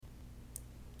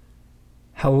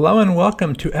Hello and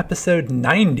welcome to episode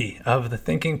 90 of the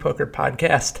Thinking Poker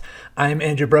Podcast. I'm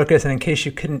Andrew Brokus, and in case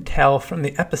you couldn't tell from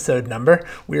the episode number,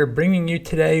 we are bringing you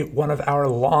today one of our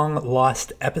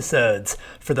long-lost episodes.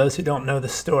 For those who don't know the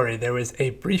story, there was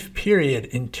a brief period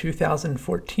in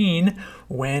 2014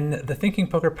 when the Thinking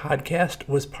Poker Podcast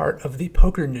was part of the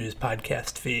Poker News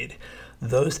podcast feed.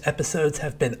 Those episodes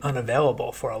have been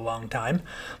unavailable for a long time,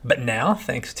 but now,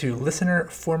 thanks to listener,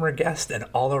 former guest, and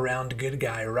all-around good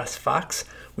guy Russ Fox,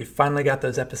 we finally got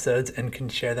those episodes and can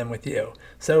share them with you.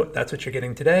 So that's what you're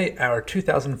getting today, our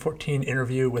 2014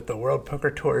 interview with the World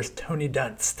Poker Tour's Tony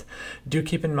Dunst. Do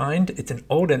keep in mind, it's an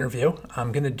old interview.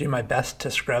 I'm going to do my best to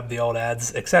scrub the old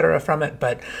ads, etc. from it,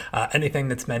 but anything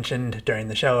that's mentioned during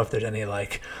the show, if there's any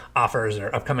offers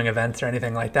or upcoming events or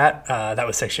anything like that, that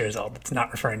was 6 years old. It's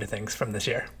not referring to things from this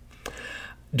year.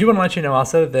 Do want to let you know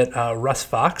also that Russ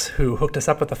Fox, who hooked us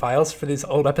up with the files for these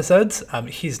old episodes,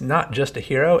 he's not just a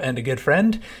hero and a good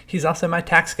friend, he's also my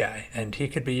tax guy, and he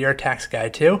could be your tax guy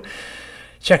too.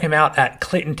 Check him out at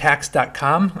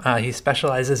claytontax.com. He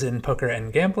specializes in poker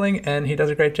and gambling, and he does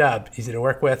a great job. Easy to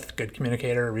work with, good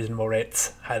communicator, reasonable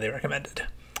rates, highly recommended.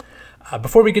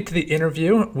 Before we get to the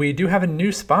interview, we do have a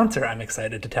new sponsor I'm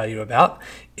excited to tell you about.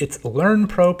 It's Learn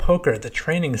Pro Poker, the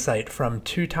training site from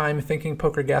two-time Thinking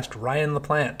Poker guest Ryan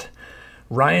LaPlante.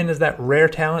 Ryan is that rare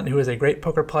talent who is a great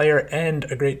poker player and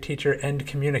a great teacher and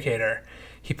communicator.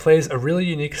 He plays a really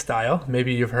unique style.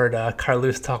 Maybe you've heard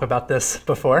Carlos talk about this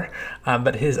before,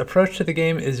 but his approach to the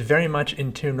game is very much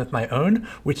in tune with my own,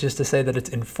 which is to say that it's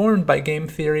informed by game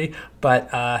theory, but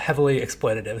heavily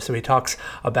exploitative. So he talks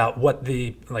about what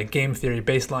the game theory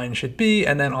baseline should be,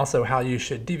 and then also how you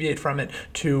should deviate from it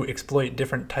to exploit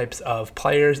different types of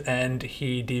players, and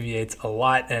he deviates a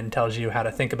lot and tells you how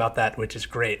to think about that, which is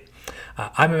great.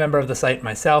 I'm a member of the site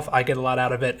myself. I get a lot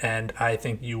out of it, and I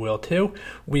think you will too.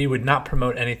 We would not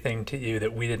promote anything to you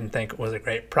that we didn't think was a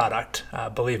great product.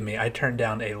 Believe me, I turned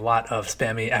down a lot of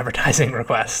spammy advertising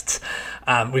requests.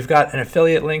 We've got an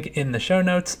affiliate link in the show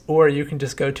notes, or you can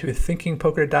just go to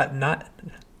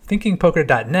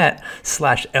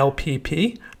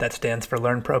thinkingpoker.net/LPP. That stands for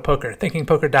Learn Pro Poker.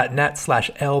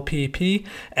 thinkingpoker.net/LPP,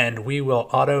 and we will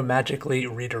auto-magically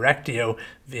redirect you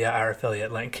via our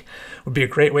affiliate link. It would be a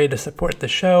great way to support the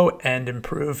show and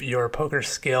improve your poker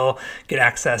skill, get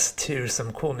access to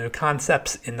some cool new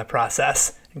concepts in the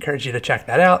process. Encourage you to check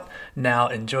that out. Now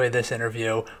enjoy this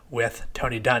interview with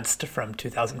Tony Dunst from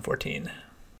 2014.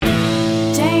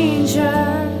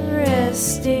 Danger is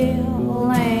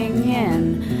stealing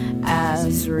in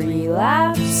as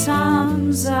relapse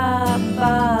hums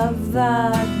above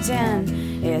the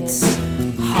din. It's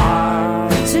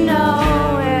hard to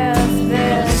know if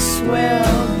this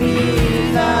will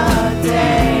be the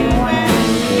day when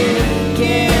you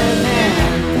give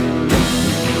in.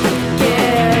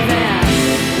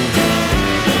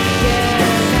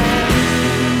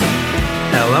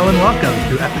 Hello and welcome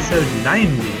to episode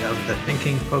 90 of the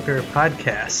Thinking Poker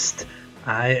Podcast.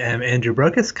 I am Andrew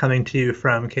Brokus, coming to you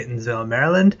from Catonsville,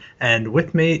 Maryland, and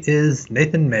with me is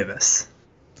Nathan Mavis.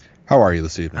 How are you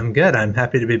this evening? I'm good. I'm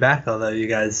happy to be back, although you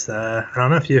guys, I don't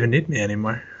know if you even need me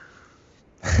anymore.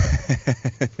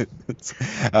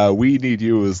 We need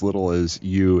you as little as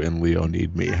you and Leo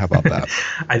need me. How about that?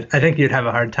 I think you'd have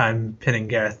a hard time pinning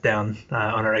Gareth down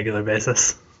on a regular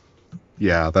basis.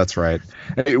 Yeah, that's right.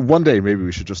 Hey, one day maybe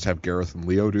we should just have Gareth and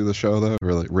Leo do the show, though.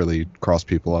 Really cross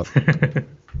people up.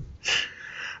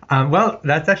 Well,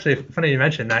 that's actually funny you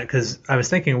mentioned that, because I was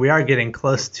thinking we are getting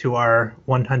close to our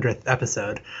 100th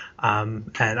episode, and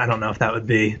I don't know if that would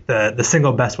be the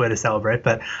single best way to celebrate,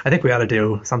 but I think we ought to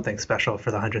do something special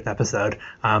for the 100th episode.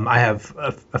 I have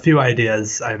a few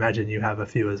ideas. I imagine you have a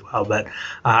few as well, but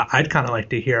I'd kind of like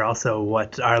to hear also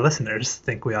what our listeners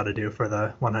think we ought to do for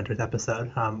the 100th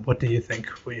episode. What do you think,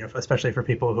 especially for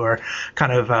people who are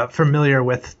kind of familiar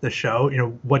with the show,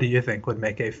 what do you think would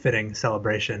make a fitting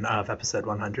celebration of episode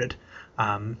 100?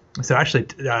 So actually,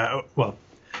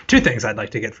 two things I'd like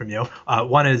to get from you.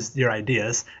 One is your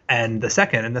ideas, and the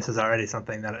second, and this is already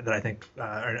something that I think, or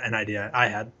an idea I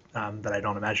had that I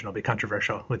don't imagine will be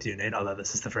controversial with you, Nate, although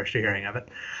this is the first you're hearing of it,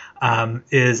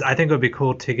 is I think it would be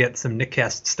cool to get some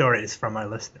Nickcast stories from our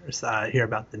listeners, hear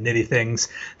about the nitty things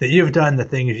that you've done, the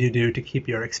things you do to keep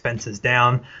your expenses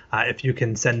down. If you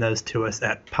can send those to us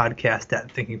at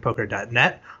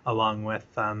podcast@thinkingpoker.net, along with,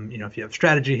 if you have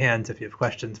strategy hands, if you have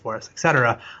questions for us,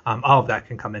 etc., all of that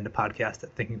can come into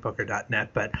podcast@thinkingpoker.net.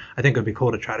 But I think it would be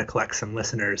cool to try to collect some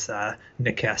listeners'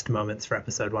 Nickcast moments for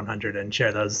episode 100 and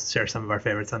share some of our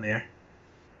favorites on the air.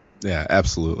 Yeah,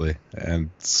 absolutely.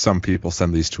 And some people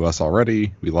send these to us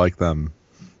already. We like them.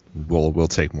 we'll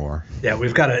take more. Yeah,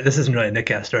 we've got this isn't really a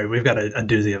Nickcast story. We've got a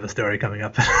doozy of a story coming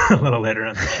up a little later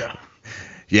on the show.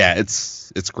 Yeah,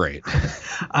 it's great.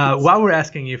 While we're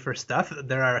asking you for stuff,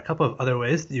 there are a couple of other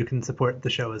ways that you can support the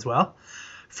show as well.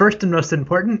 First and most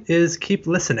important is keep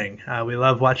listening. We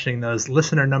love watching those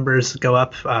listener numbers go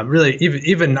up. Really,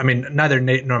 even I mean, neither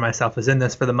Nate nor myself is in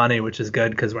this for the money, which is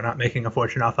good because we're not making a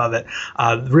fortune off of it.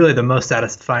 Really, the most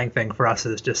satisfying thing for us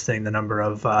is just seeing the number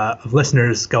of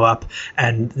listeners go up,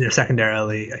 and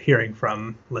secondarily hearing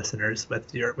from listeners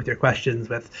with your questions,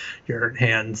 with your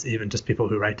hands, even just people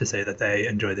who write to say that they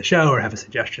enjoy the show or have a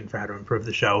suggestion for how to improve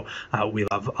the show. We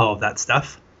love all of that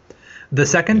stuff. The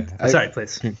second, sorry,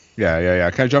 please. Yeah.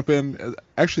 Can I jump in?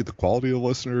 Actually, the quality of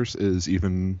listeners is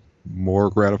even more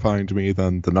gratifying to me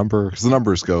than the number, because the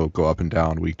numbers go up and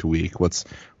down week to week. What's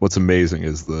amazing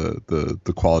is the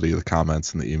quality of the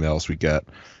comments and the emails we get,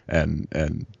 and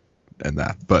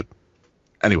that. But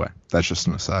anyway, that's just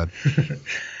an aside.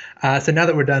 So now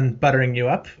that we're done buttering you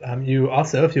up, you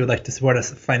also, if you would like to support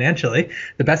us financially,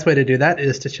 the best way to do that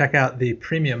is to check out the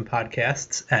premium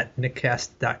podcasts at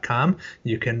nickcast.com.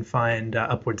 You can find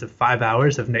upwards of 5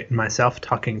 hours of Nate and myself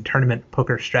talking tournament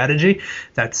poker strategy.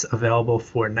 That's available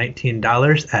for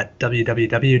 $19 at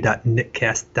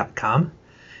www.nickcast.com.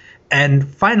 And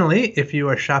finally, if you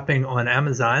are shopping on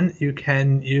Amazon, you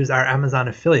can use our Amazon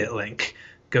affiliate link.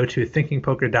 Go to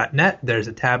thinkingpoker.net. There's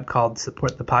a tab called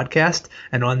Support the Podcast,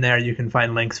 and on there you can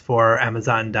find links for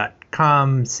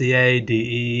Amazon.com, CA,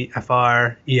 DE,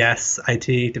 FR, ES,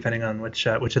 IT, depending on which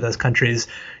of those countries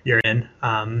you're in.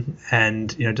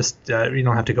 And you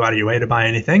don't have to go out of your way to buy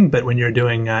anything, but when you're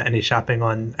doing any shopping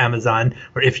on Amazon,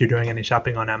 or if you're doing any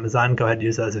shopping on Amazon, go ahead and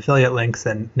use those affiliate links,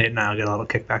 and Nate and I will get a little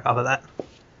kickback off of that.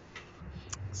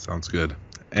 Sounds good.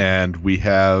 And we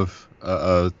have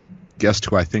a guest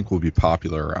who I think will be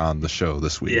popular on the show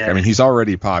this week. Yeah. I mean, he's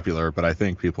already popular, but I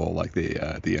think people like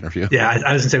the interview. Yeah,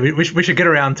 I was going to say we should get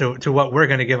around to what we're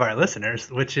going to give our listeners,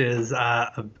 which is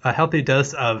a healthy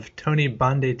dose of Tony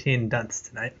Bondatine Dunce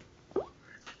tonight.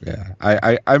 Yeah,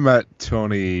 I met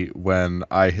Tony when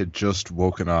I had just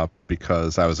woken up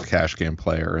because I was a cash game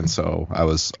player, and so I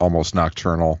was almost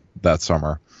nocturnal that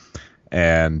summer.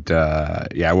 And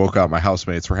I woke up, my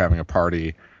housemates were having a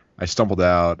party. I stumbled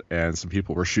out, and some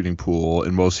people were shooting pool,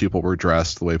 and most people were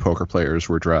dressed the way poker players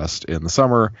were dressed in the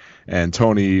summer. And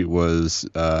Tony was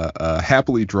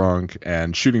happily drunk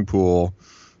and shooting pool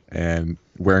and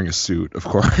wearing a suit, of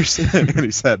course. And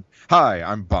he said, "Hi,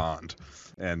 I'm Bond."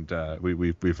 And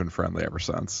we've been friendly ever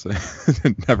since.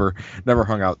 never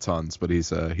hung out tons, but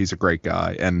he's a great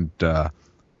guy. And the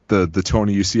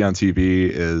Tony you see on TV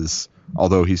is,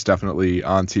 although he's definitely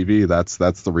on TV, that's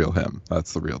the real him.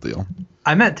 That's the real deal.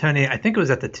 I met Tony, I think it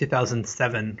was at the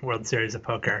 2007 World Series of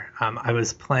Poker. I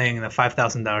was playing the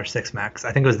 $5,000 Six Max.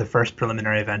 I think it was the first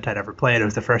preliminary event I'd ever played. It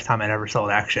was the first time I'd ever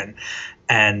sold action.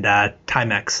 And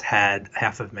Timex had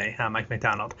half of me, Mike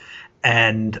McDonald.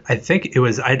 And I think it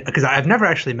was, because I've never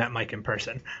actually met Mike in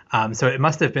person. So it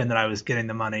must have been that I was getting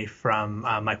the money from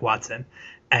Mike Watson.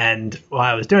 And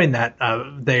while I was doing that,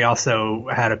 they also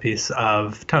had a piece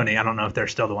of Tony. I don't know if they're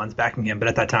still the ones backing him, but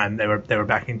at that time they were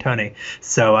backing Tony.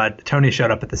 So Tony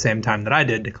showed up at the same time that I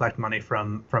did to collect money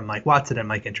from Mike Watson, and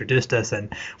Mike introduced us,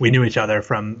 and we knew each other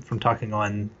from talking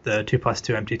on the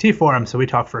 2+2 MTT forum. So we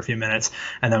talked for a few minutes,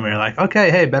 and then we were like,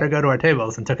 okay, hey, better go to our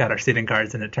tables, and took out our seating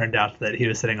cards, and it turned out that he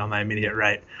was sitting on my immediate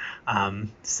right.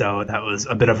 So that was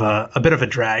a bit of a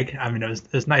drag. I mean, it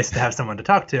was nice to have someone to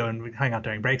talk to, and we hang out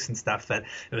during breaks and stuff, but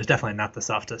it was definitely not the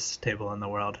softest table in the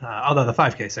world. Although the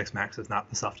 5K Six Max is not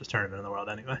the softest tournament in the world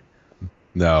anyway.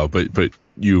 No, but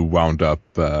you wound up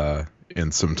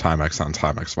in some Timex on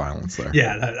Timex violence there.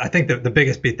 Yeah, I think the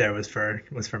biggest beat there was for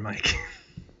Mike.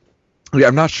 Yeah,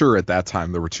 I'm not sure at that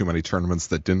time there were too many tournaments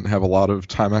that didn't have a lot of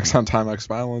Timex on Timex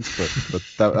violence, but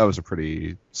that was a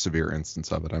pretty severe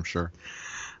instance of it, I'm sure.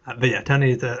 But yeah,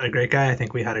 Tony's a great guy. I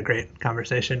think we had a great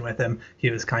conversation with him. He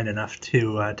was kind enough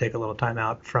to take a little time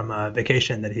out from a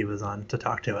vacation that he was on to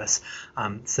talk to us.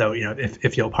 So,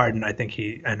 if you'll pardon, I think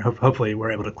hopefully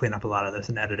we're able to clean up a lot of this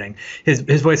in editing. His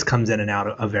voice comes in and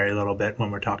out a very little bit when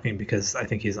we're talking, because I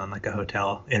think he's on like a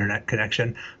hotel internet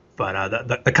connection.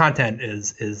 But the content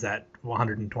is at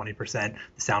 120%.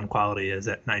 The sound quality is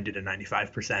at 90 to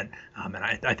 95%. And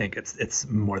I think it's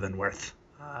more than worth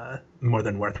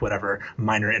whatever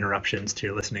minor interruptions to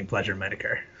your listening pleasure might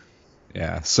occur.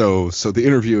 Yeah, so the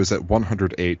interview is at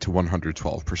 108 to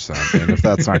 112%, and if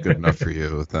that's not good enough for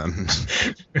you, then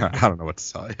I don't know what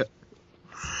to tell you.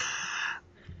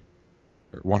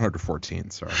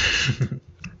 114, sorry.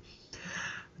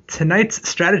 Tonight's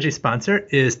strategy sponsor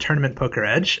is Tournament Poker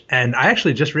Edge, and I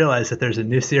actually just realized that there's a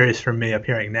new series from me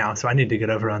appearing now, so I need to get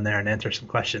over on there and answer some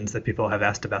questions that people have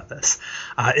asked about this.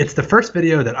 It's the first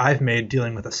video that I've made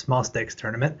dealing with a small stakes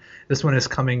tournament. This one is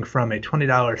coming from a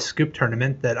 $20 scoop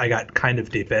tournament that I got kind of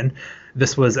deep in.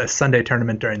 This was a Sunday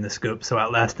tournament during the scoop, so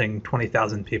outlasting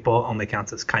 20,000 people only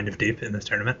counts as kind of deep in this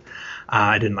tournament.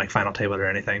 I didn't like final table it or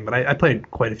anything, but I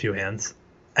played quite a few hands.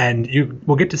 And you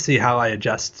will get to see how I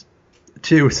adjust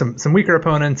to some weaker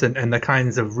opponents and the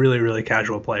kinds of really, really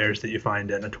casual players that you find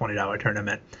in a $20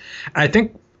 tournament. And I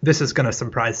think this is going to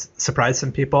surprise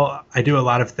some people. I do a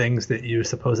lot of things that you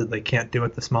supposedly can't do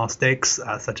at the small stakes,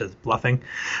 such as bluffing.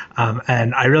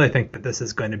 And I really think that this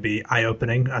is going to be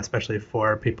eye-opening, especially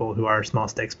for people who are small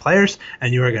stakes players.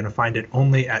 And you are going to find it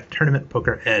only at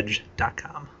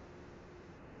tournamentpokeredge.com.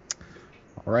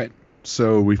 All right.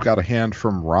 So we've got a hand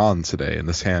from Ron today, and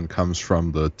this hand comes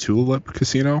from the Tulip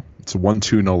Casino. It's a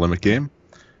 1-2 no limit game.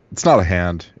 It's not a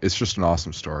hand. It's just an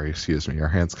awesome story. Excuse me. Our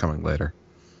hand's coming later.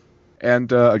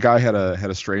 And a guy had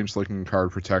a strange looking card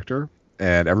protector,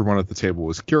 and everyone at the table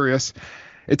was curious.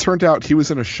 It turned out he was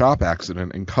in a shop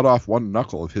accident and cut off one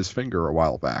knuckle of his finger a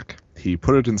while back. He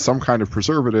put it in some kind of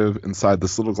preservative inside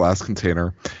this little glass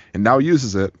container, and now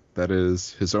uses it, that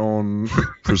is, his own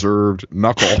preserved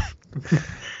knuckle,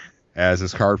 as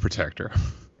his card protector.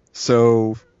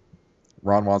 So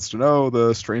Ron wants to know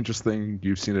the strangest thing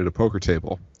you've seen at a poker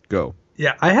table. Go.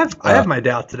 Yeah, I have my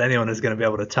doubts that anyone is going to be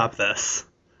able to top this.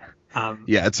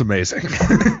 Yeah, it's amazing.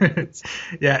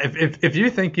 Yeah, if you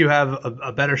think you have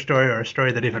a better story or a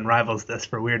story that even rivals this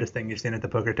for weirdest thing you've seen at the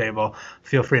poker table,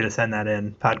 feel free to send that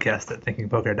in,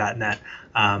 podcast@thinkingpoker.net.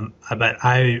 But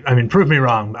I mean, prove me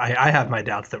wrong. I have my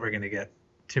doubts that we're going to get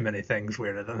too many things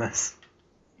weirder than this.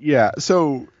 Yeah,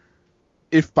 so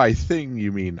if by thing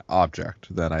you mean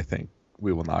object, then I think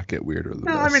we will not get weirder than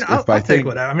this. I mean, I'll take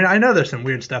whatever. I mean, I know there's some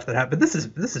weird stuff that happened, but this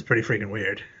is pretty freaking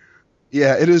weird.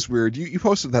 Yeah, it is weird. You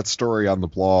posted that story on the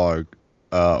blog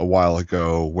a while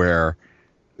ago where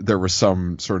there was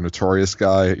some sort of notorious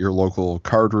guy at your local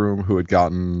card room who had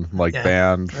gotten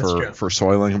banned for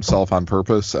soiling himself on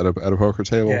purpose at a poker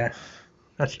table. Yeah,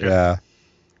 that's true. Yeah,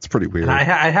 it's pretty weird. And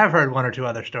I have heard one or two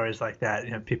other stories like that.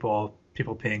 You know, people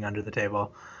peeing under the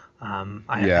table.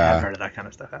 I have heard of that kind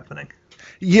of stuff happening.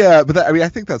 Yeah, but I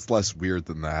think that's less weird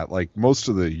than that. Like, most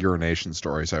of the urination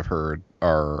stories I've heard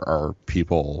are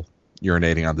people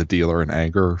urinating on the dealer in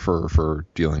anger for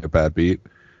dealing a bad beat.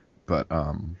 But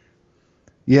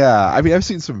yeah, I mean, I've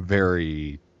seen some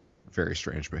very, very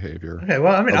strange behavior. Okay,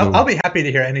 well, I mean, I'll be happy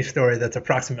to hear any story that's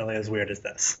approximately as weird as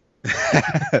this.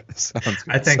 Sounds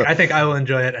good. I think I will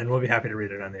enjoy it, and we'll be happy to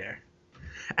read it on the air.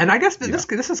 And I guess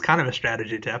this is kind of a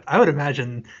strategy tip. I would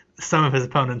imagine some of his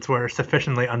opponents were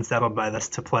sufficiently unsettled by this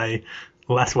to play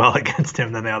less well against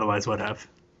him than they otherwise would have.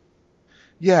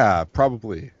 Yeah,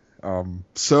 probably.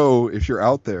 So if you're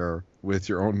out there with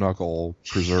your own knuckle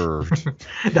preserved,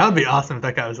 that would be awesome if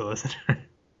that guy was a listener.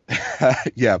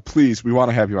 Yeah, please, we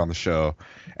want to have you on the show.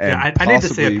 And yeah, I need to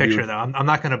see a picture though. I'm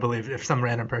not going to believe if some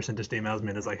random person just emails me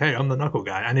and is like, "Hey, I'm the knuckle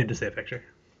guy." I need to see a picture.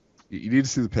 You need to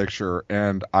see the picture,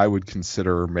 and I would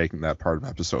consider making that part of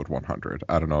episode 100.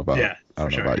 I don't know about you.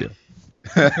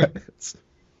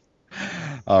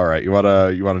 All right, you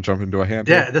wanna jump into a hand?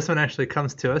 Yeah, here? This one actually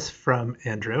comes to us from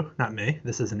Andrew, not me.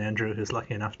 This is an Andrew who's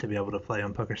lucky enough to be able to play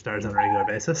on PokerStars on a regular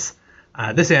basis.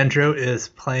 This Andrew is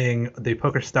playing the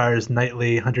PokerStars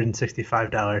nightly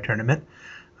 $165 tournament.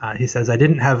 He says, I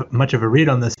didn't have much of a read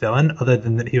on this villain other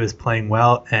than that he was playing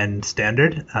well and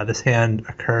standard. This hand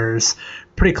occurs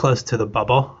pretty close to the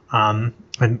bubble.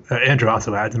 And Andrew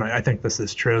also adds, and I think this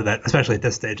is true, that especially at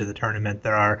this stage of the tournament,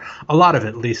 there are a lot of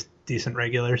at least decent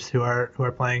regulars who are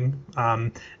playing.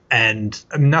 And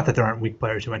not that there aren't weak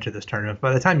players who enter this tournament.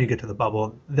 By the time you get to the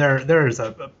bubble, there's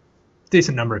a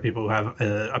decent number of people who have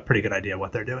a pretty good idea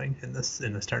what they're doing in this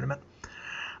tournament.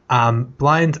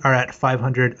 Blinds are at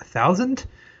 500,000.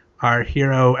 Our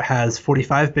hero has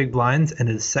 45 big blinds and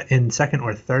is in second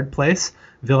or third place.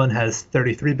 Villain has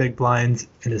 33 big blinds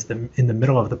and is in the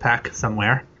middle of the pack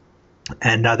somewhere.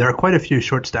 And there are quite a few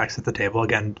short stacks at the table.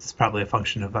 Again, it's probably a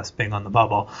function of us being on the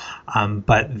bubble.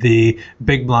 But the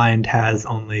big blind has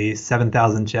only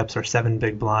 7,000 chips, or 7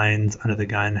 big blinds. Under the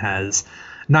gun has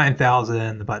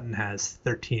 9,000. The button has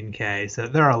 13K. So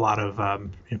there are a lot of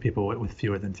people with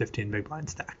fewer than 15 big blind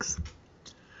stacks.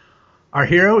 Our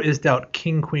hero is dealt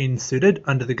king-queen suited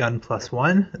under the gun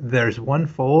 +1. There's one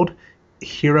fold.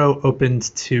 Hero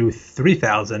opens to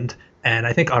 3,000. And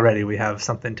I think already we have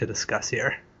something to discuss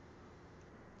here.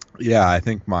 Yeah, I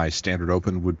think my standard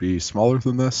open would be smaller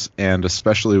than this, and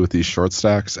especially with these short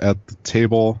stacks at the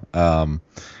table,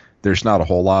 there's not a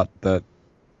whole lot that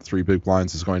 3 big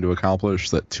blinds is going to accomplish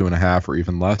that 2.5 or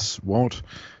even less won't.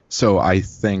 So I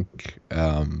think,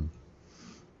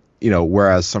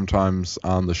 whereas sometimes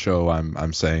on the show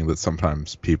I'm saying that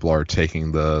sometimes people are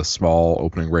taking the small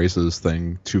opening raises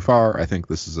thing too far, I think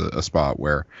this is a spot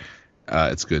where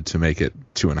it's good to make it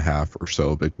 2.5 or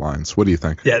so big blinds. What do you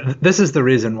think? Yeah, this is the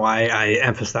reason why I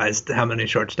emphasized how many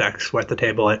short stacks were at the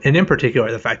table, and in particular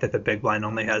the fact that the big blind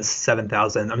only has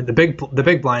 7,000. I mean, the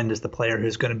big blind is the player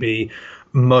who's going to be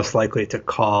most likely to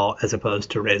call as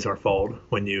opposed to raise or fold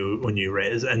when you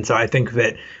raise, and so I think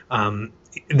that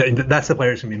that's the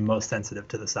player who's going to be most sensitive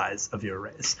to the size of your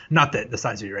raise. Not that the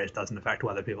size of your raise doesn't affect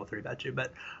whether people 3-bet you,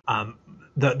 but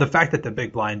the fact that the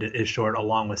big blind is short,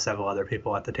 along with several other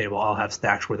people at the table, all have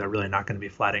stacks where they're really not going to be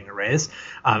flatting a raise.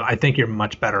 I think you're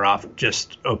much better off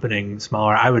just opening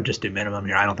smaller. I would just do minimum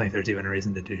here. I don't think there's even a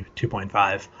reason to do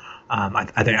 2.5.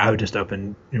 I think I would just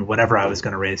open whatever I was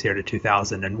going to raise here to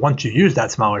 2,000. And once you use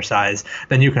that smaller size,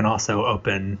 then you can also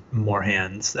open more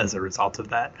hands as a result of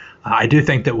that. I do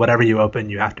think that whatever you open,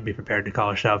 you have to be prepared to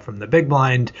call a shove from the big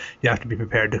blind. You have to be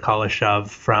prepared to call a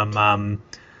shove from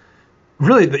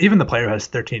really even the player who has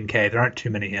 13K. There aren't too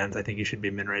many hands. I think you should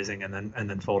be min raising and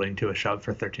then folding to a shove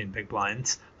for 13 big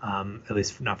blinds, at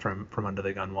least not from under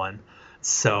the gun one.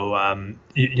 So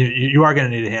you are going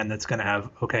to need a hand that's going to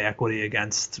have okay equity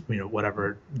against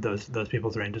whatever those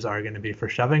people's ranges are going to be for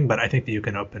shoving. But I think that you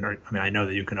can open, I know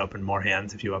that you can open more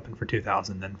hands if you open for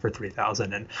 2,000 than for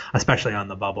 3,000, and especially on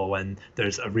the bubble when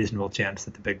there's a reasonable chance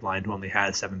that the big blind who only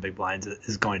has 7 big blinds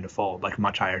is going to fold, like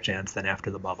much higher chance than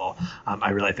after the bubble. I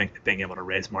really think that being able to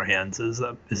raise more hands is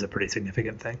a pretty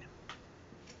significant thing.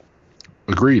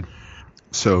 Agreed.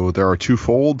 So there are 2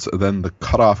 folds, and then the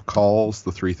cutoff calls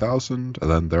the 3,000,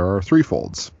 and then there are 3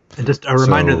 folds. And just a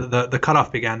reminder that the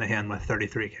cutoff began the hand with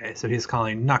 33K, so he's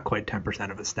calling not quite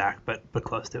 10% of his stack, but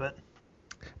close to it.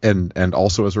 And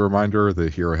also as a reminder, the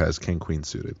hero has King Queen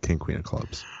suited, King Queen of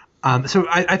clubs. So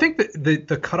I think that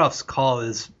the cutoff's call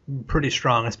is pretty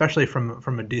strong, especially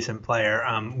from a decent player.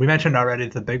 We mentioned already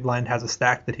that the big blind has a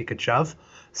stack that he could shove.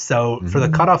 So for the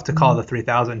cutoff to call the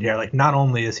 3,000 here, like not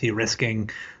only is he risking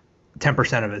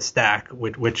 10% of his stack,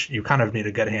 which you kind of need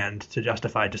a good hand to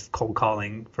justify just cold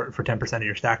calling for 10% of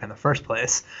your stack in the first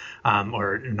place,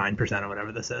 or 9% or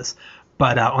whatever this is.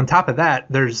 But on top of that,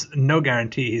 there's no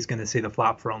guarantee he's going to see the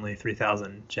flop for only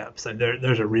 3,000 chips. And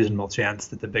there's a reasonable chance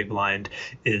that the big blind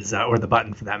is, or the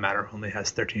button for that matter, only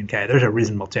has 13K. There's a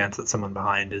reasonable chance that someone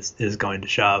behind is going to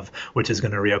shove, which is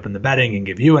going to reopen the betting and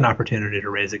give you an opportunity to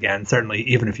raise again. Certainly,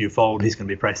 even if you fold, he's going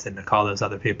to be priced in to call those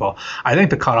other people. I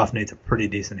think the cutoff needs a pretty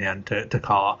decent hand to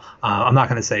call. I'm not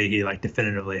going to say he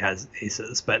definitively has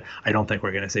aces, but I don't think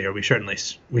we're going to see, or we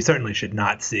certainly should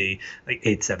not see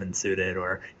 8-7 suited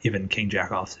or even King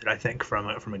Jack offsuit, I think,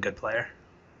 from a good player.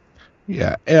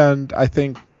 Yeah, and I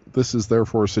think this is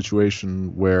therefore a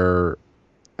situation where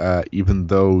even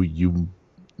though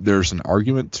there's an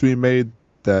argument to be made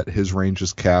that his range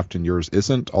is capped and yours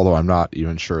isn't, although I'm not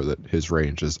even sure that his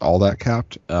range is all that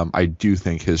capped, I do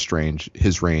think his range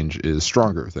is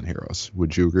stronger than Hero's.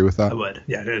 Would you agree with that? I would.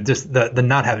 Yeah, just the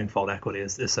not having fold equity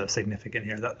is so significant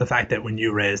here. The fact that when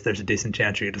you raise, there's a decent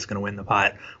chance you're just going to win the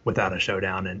pot without a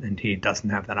showdown, and he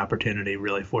doesn't have that opportunity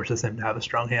really forces him to have a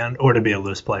strong hand or to be a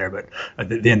loose player. But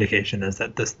the indication is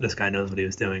that this guy knows what he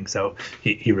was doing, so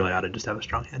he really ought to just have a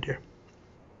strong hand here.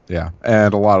 Yeah,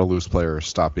 and a lot of loose players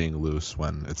stop being loose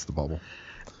when it's the bubble.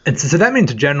 And so that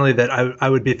means generally that I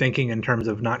would be thinking in terms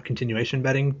of not continuation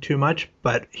betting too much,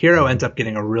 but Hero ends up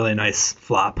getting a really nice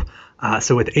flop.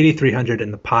 So with 8,300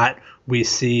 in the pot, we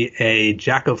see a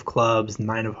Jack of clubs,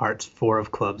 9 of hearts, 4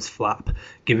 of clubs flop,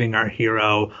 giving our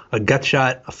hero a gut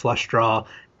shot, a flush draw,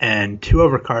 and 2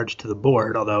 overcards to the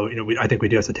board, although I think we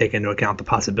do have to take into account the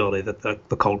possibility that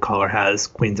the cold caller has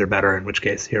queens or better, in which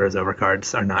case Hero's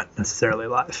overcards are not necessarily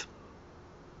live.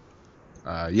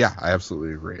 Yeah, I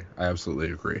absolutely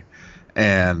agree.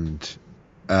 And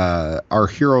our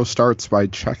hero starts by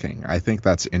checking. I think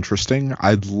that's interesting.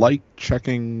 I'd like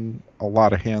checking a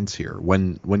lot of hands here.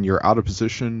 When you're out of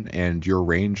position and your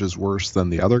range is worse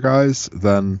than the other guys,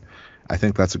 then I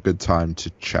think that's a good time to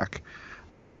check.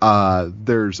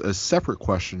 There's a separate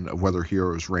question of whether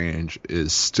Hero's range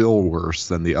is still worse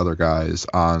than the other guys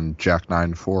on Jack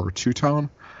 9-4 two-tone.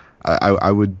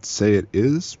 I would say it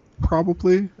is,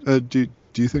 probably. Do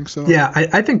you think so? Yeah,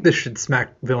 I think this should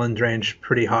smack Villain's range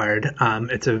pretty hard.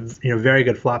 It's a very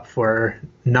good flop for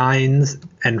 9s,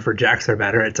 and for Jacks or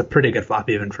better. It's a pretty good flop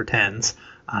even for 10s.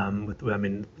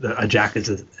 A Jack is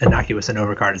as innocuous an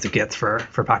overcard as it gets for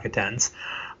pocket 10s.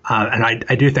 And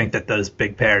I do think that those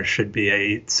big pairs should be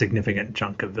a significant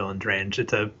chunk of villain's range.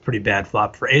 It's a pretty bad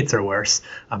flop for eights or worse.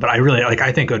 But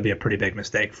I think it would be a pretty big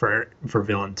mistake for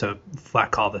villain to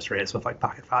flat call this raise with like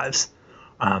pocket fives.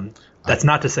 That's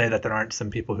not to say that there aren't some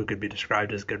people who could be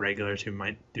described as good regulars who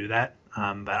might do that.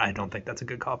 But I don't think that's a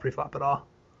good call pre-flop at all.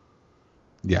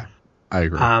 Yeah, I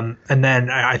agree. And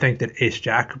then I think that Ace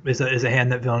Jack is a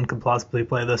hand that villain could plausibly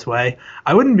play this way.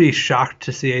 I wouldn't be shocked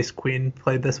to see Ace Queen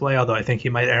played this way, although I think he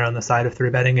might err on the side of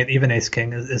 3-betting it. Even Ace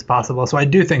King is possible. So I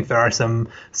do think there are some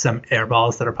air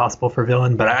balls that are possible for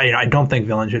villain, but I don't think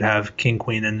villain should have King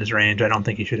Queen in his range. I don't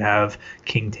think he should have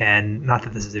King 10. Not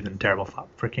that this is even a terrible flop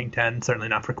for King 10, certainly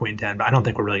not for Queen 10, but I don't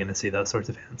think we're really going to see those sorts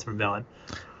of hands from villain.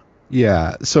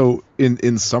 Yeah, so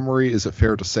in summary, is it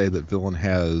fair to say that villain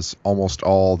has almost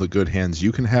all the good hands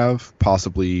you can have,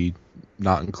 possibly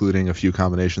not including a few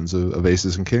combinations of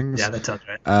aces and kings? Yeah, that sounds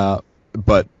right.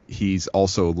 But he's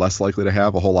also less likely to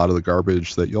have a whole lot of the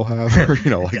garbage that you'll have, like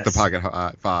Yes. the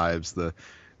pocket fives,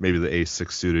 maybe the ace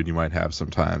six suited you might have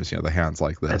sometimes, the hands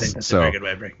like this. I think that's a very good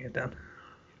way of breaking it down.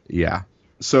 Yeah.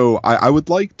 So I would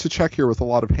like to check here with a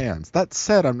lot of hands. That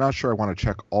said, I'm not sure I want to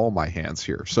check all my hands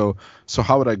here. So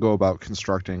how would I go about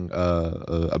constructing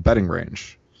a betting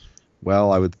range?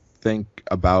 Well, I would think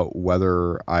about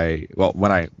when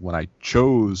I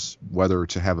chose whether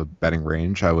to have a betting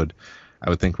range, I would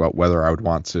think about whether I would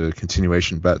want to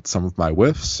continuation bet some of my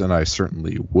whiffs, and I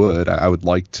certainly would. I would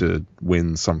like to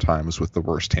win sometimes with the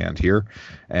worst hand here,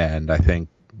 and I think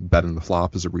betting the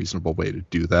flop is a reasonable way to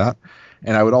do that.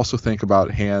 And I would also think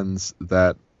about hands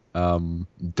that don't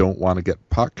want to get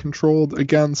pot controlled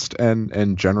against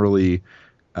and generally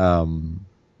can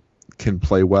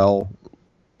play well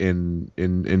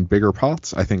in bigger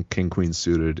pots. I think King Queen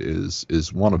suited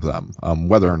is one of them.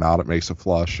 Whether or not it makes a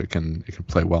flush, it can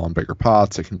play well in bigger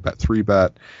pots. It can bet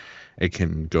 3-bet. It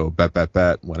can go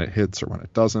bet when it hits or when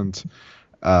it doesn't.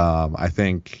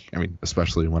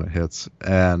 Especially when it hits.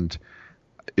 And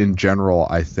in general,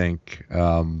 I think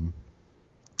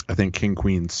King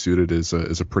Queen suited is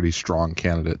a pretty strong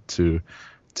candidate to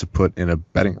put in a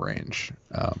betting range.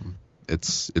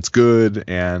 It's good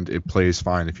and it plays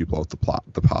fine if you blow out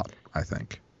the pot. I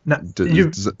think. Now,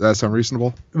 does that sound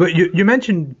reasonable? But you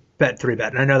mentioned bet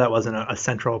 3-bet, and I know that wasn't a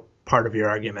central part of your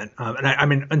argument. And I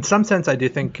mean, in some sense, I do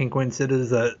think King Queen suited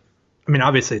is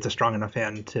obviously it's a strong enough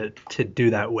hand to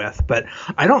do that with, but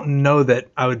I don't know that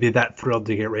I would be that thrilled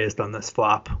to get raised on this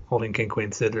flop holding King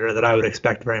Queen suited, or that I would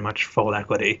expect very much fold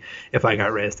equity if I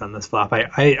got raised on this flop.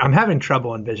 I'm having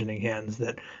trouble envisioning hands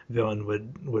that villain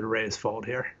would raise fold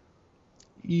here.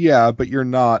 Yeah, but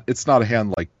it's not a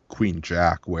hand like Queen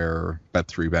Jack where bet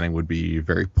 3-betting would be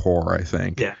very poor, I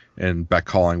think. Yeah. And bet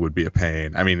calling would be a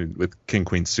pain. I mean, with King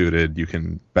Queen suited, you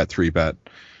can bet 3-bet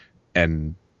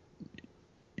and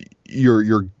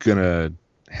you're gonna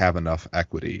have enough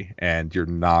equity, and you're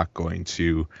not going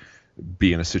to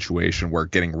be in a situation where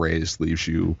getting raised leaves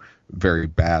you very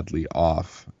badly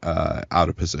off out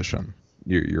of position.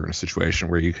 You're in a situation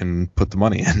where you can put the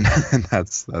money in, and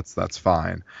that's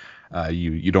fine.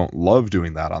 You don't love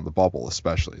doing that on the bubble,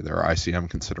 especially. There are ICM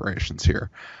considerations here,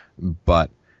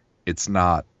 but it's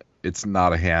not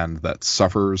a hand that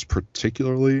suffers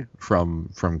particularly from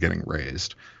getting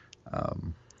raised.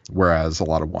 Whereas a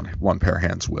lot of one pair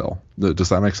hands will. Does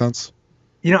that make sense?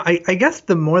 I guess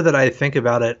the more that I think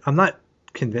about it, I'm not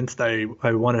convinced I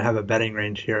want to have a betting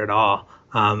range here at all.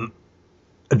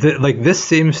 This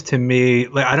seems to me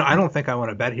like I don't think I want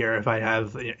to bet here if I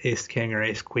have Ace King or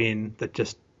Ace Queen that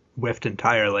just whiffed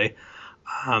entirely.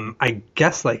 I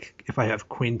guess like if I have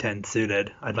Queen 10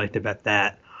 suited, I'd like to bet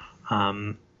that,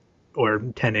 or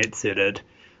 10-8 suited.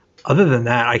 Other than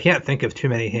that, I can't think of too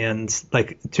many hands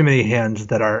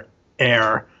that are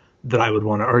air that I would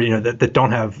want to, or that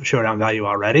don't have showdown value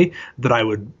already, that I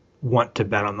would want to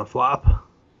bet on the flop.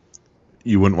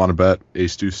 You wouldn't want to bet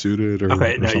Ace 2 suited or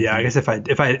okay, no, something? yeah. I guess if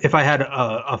I had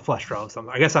a flush draw or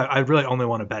something, I guess I really only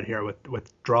want to bet here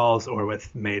with draws or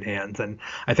with made hands, and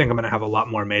I think I'm going to have a lot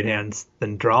more made hands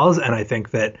than draws, and I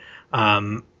think that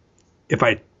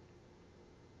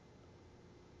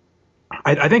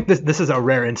I think this is a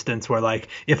rare instance where, like,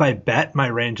 if I bet, my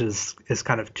range is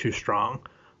kind of too strong.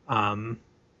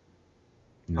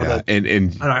 Yeah,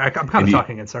 and I'm kind of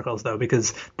talking in circles though,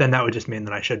 because then that would just mean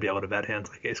that I should be able to bet hands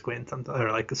like Ace Queen,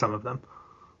 or like some of them.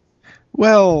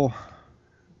 Well,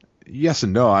 yes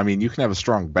and no. I mean, you can have a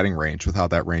strong betting range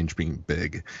without that range being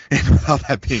big, and without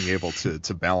that being able to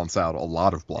balance out a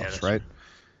lot of bluffs, right?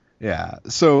 True. Yeah.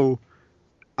 So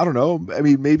I don't know. I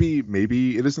mean,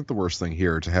 maybe it isn't the worst thing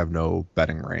here to have no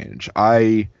betting range.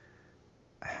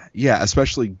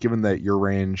 Especially given that your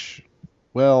range,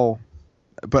 well,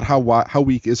 But how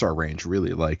weak is our range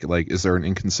really? Like is there an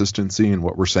inconsistency in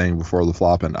what we're saying before the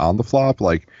flop and on the flop?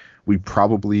 Like we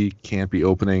probably can't be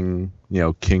opening,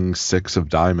 king 6 of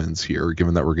diamonds here,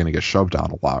 given that we're going to get shoved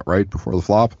down a lot, right, before the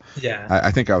flop. Yeah,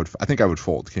 I think I would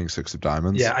fold king 6 of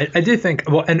diamonds. Yeah, I do think.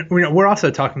 Well, and we're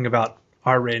also talking about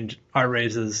our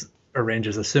ranges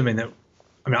assuming that.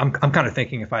 I mean, I'm kind of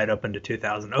thinking if I had opened to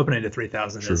 2,000, opening to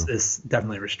 3,000 is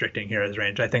definitely restricting Hero's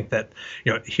range. I think that,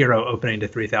 Hero opening to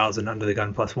 3,000 under the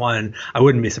gun +1, I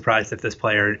wouldn't be surprised if this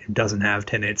player doesn't have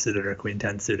 10-8 suited or queen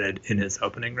 10 suited in his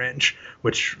opening range,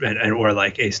 or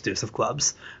like ace deuce of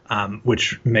clubs,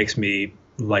 which makes me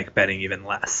like betting even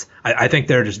less. I think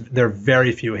there are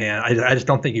very few hands. I just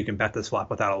don't think you can bet this flop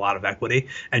without a lot of equity,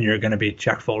 and you're going to be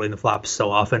check folding the flop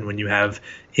so often when you have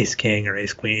ace king or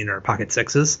ace queen or pocket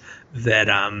sixes that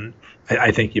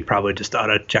I think you probably just ought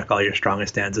to check all your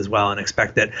strongest hands as well and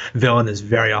expect that villain is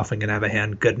very often going to have a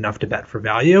hand good enough to bet for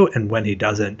value, and when he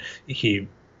doesn't, he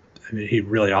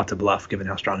really ought to bluff given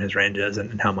how strong his range is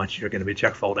and how much you're going to be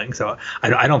check folding. So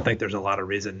I don't think there's a lot of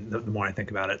reason, the more I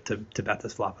think about it, to bet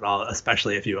this flop at all,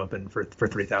 especially if you open for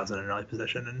 3,000 in early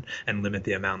position and limit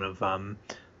the amount of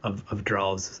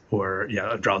draws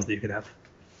draws that you could have.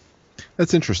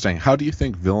 That's interesting. How do you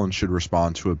think villain should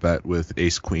respond to a bet with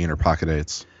ace queen or pocket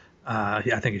eights? I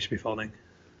think he should be folding.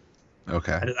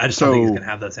 Okay. I just don't think he's going to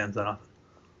have those hands that often.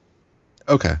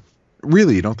 Okay.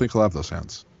 Really, you don't think he'll have those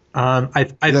hands? I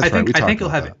think he'll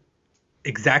have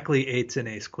exactly eights and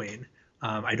ace queen.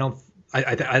 I don't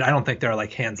think there are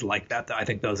like hands like that, though. I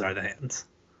think those are the hands.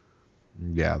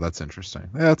 Yeah, that's interesting.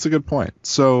 Yeah, that's a good point.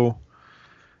 So,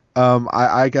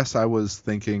 I guess I was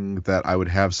thinking that I would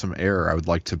have some air. I would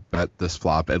like to bet this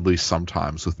flop at least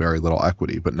sometimes with very little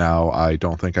equity, but now I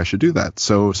don't think I should do that.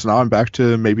 So now I'm back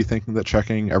to maybe thinking that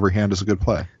checking every hand is a good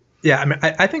play. Yeah, I mean,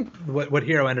 I think what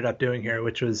Hero ended up doing here,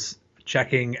 which was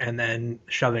checking and then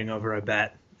shoving over a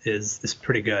bet, is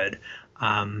pretty good.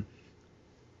 I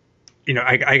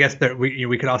guess that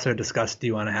we could also discuss, do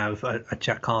you want to have a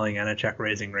check calling and a check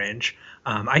raising range?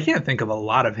 I can't think of a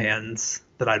lot of hands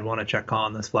that I'd want to check call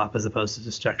on this flop as opposed to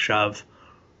just check shove.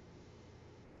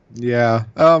 Yeah.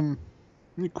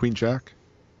 Queen jack.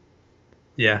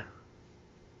 Yeah.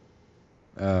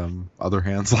 Other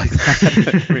hands like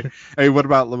that. Hey, what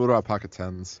about pocket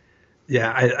tens?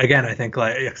 Yeah, I think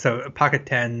so pocket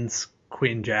tens,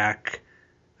 queen jack.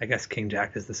 I guess king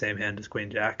jack is the same hand as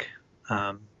queen jack.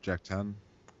 Jack 10.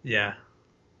 Yeah.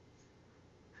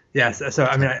 Yeah. So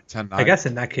I mean, I guess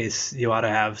in that case you ought to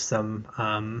have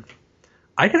some.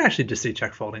 I could actually just see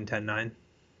check folding 10-9.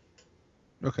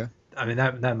 Okay. I mean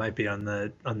that might be on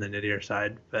the nittier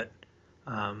side, but.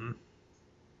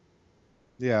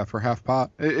 Yeah, for half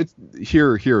pot,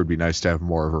 here would be nice to have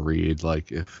more of a read,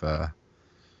 like if.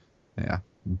 Yeah,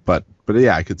 but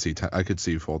yeah, I could see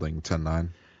folding 10-9.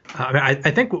 I mean,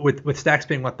 I think with stacks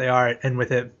being what they are, and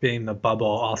with it being the bubble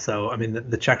also, I mean,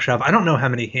 the check shove, I don't know how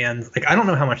many hands, I don't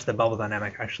know how much the bubble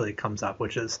dynamic actually comes up,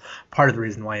 which is part of the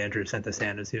reason why Andrew sent this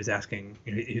hand, is he was asking,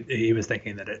 he was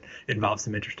thinking that it involves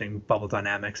some interesting bubble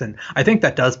dynamics. And I think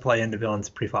that does play into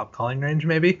villain's preflop calling range,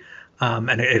 maybe.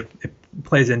 And it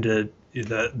plays into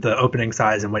the opening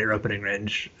size and what your opening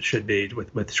range should be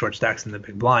with short stacks in the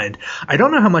big blind. I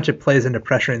don't know how much it plays into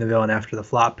pressuring the villain after the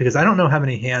flop, because I don't know how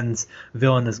many hands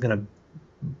villain is going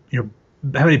to,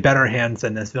 how many better hands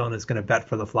than this villain is going to bet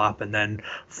for the flop and then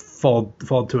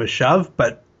fold to a shove,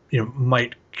 but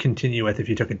might continue with if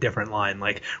you took a different line,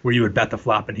 like where you would bet the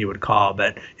flop and he would call,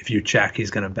 but if you check,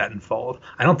 he's going to bet and fold.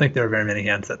 I don't think there are very many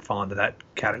hands that fall into that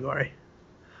category.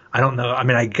 I don't know. I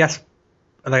mean, I guess,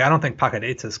 I don't think pocket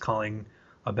eights is calling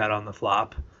a bet on the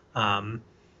flop. I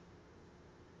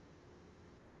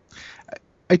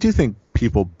do think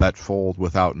people bet fold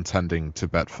without intending to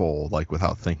bet fold, like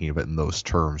without thinking of it in those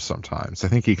terms sometimes. I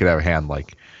think he could have a hand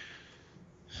like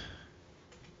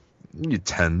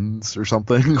tens or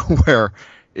something where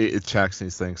it checks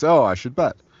and he thinks, oh, I should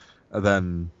bet. And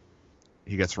then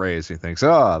he gets raised and he thinks,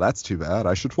 oh, that's too bad,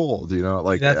 I should fold.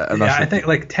 I think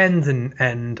like tens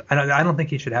and I don't think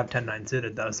he should have 10-9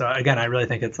 suited though. So again, I really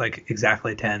think it's like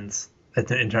exactly tens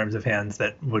in terms of hands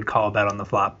that would call a bet on the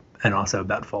flop and also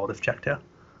bet fold if checked out.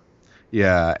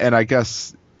 Yeah, and I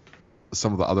guess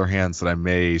some of the other hands that I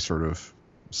may sort of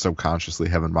subconsciously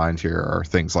have in mind here are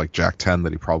things like Jack 10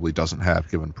 that he probably doesn't have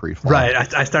given pre-flop. Right,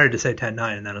 I started to say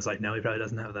 10-9 and then I was like, no, he probably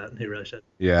doesn't have that. He really should.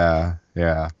 Yeah.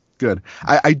 Good.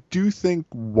 I do think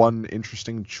one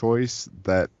interesting choice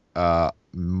that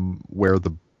where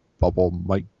the bubble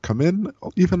might come in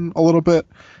even a little bit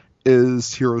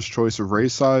is Hero's choice of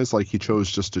raise size. Like he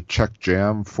chose just to check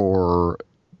jam for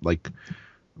like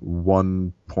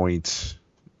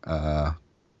 1.2.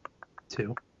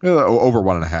 Over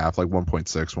 1.5, like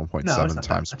 1.6, No, it's 1.7 not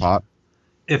times that much. pot.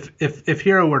 If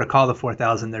Hero were to call the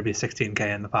 4,000, there'd be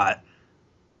 16K in the pot,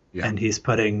 Yeah. and he's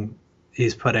putting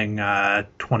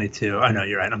 22. Oh no,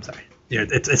 you're right. I'm sorry.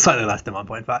 It's slightly less than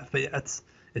 1.5, but yeah, it's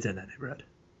in that neighborhood.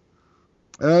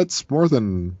 It's more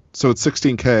than, so it's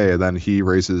 16K, and then he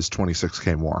raises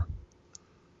 26K more.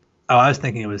 Oh, I was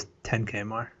thinking it was 10K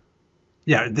more.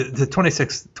 Yeah, the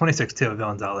 26 2 of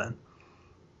Villain's all in.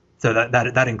 So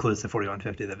that includes the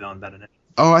 4150 that Villain betted in.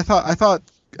 Oh, I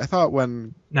thought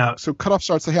when No. So cutoff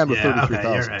starts the hand with Yeah,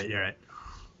 33,000. okay, you're right.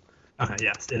 Okay,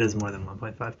 yes, it is more than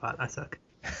 1.5 pot. I suck.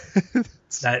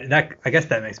 that I guess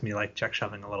that makes me like check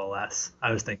shoving a little less.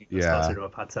 I was thinking it was closer to a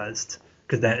pot sized,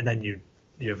 because then you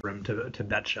have room to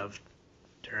bet shove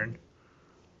turn.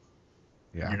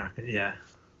 Yeah. You're not gonna, yeah.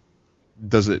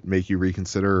 Does it make you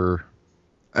reconsider?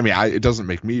 I mean, it doesn't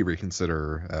make me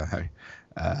reconsider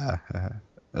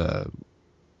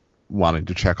wanting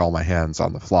to check all my hands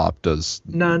on the flop. Does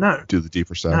do the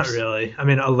deeper steps? Not really. I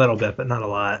mean, a little bit, but not a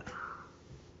lot.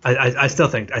 I still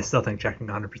think checking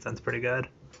 100% is pretty good.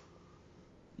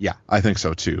 Yeah, I think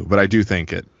so too. But I do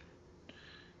think it.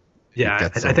 Yeah,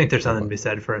 I think there's something to be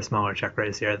said for a smaller check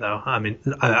raise here, though. I mean,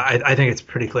 I think it's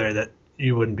pretty clear that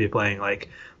you wouldn't be playing like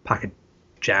pocket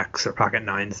jacks or pocket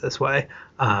nines this way.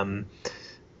 I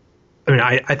mean,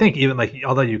 I think even like,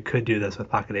 although you could do this with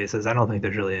pocket aces, I don't think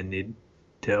there's really a need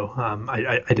to.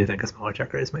 I do think a smaller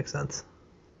check raise makes sense.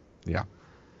 Yeah.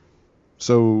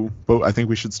 So, but I think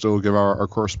we should still give our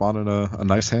correspondent a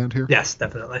nice hand here. Yes,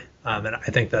 definitely. And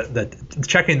I think that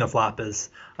checking the flop is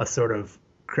a sort of,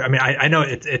 I mean, I know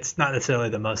it's not necessarily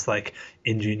the most like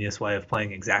ingenious way of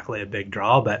playing exactly a big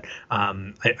draw, but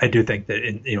I do think that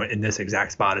in this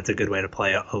exact spot, it's a good way to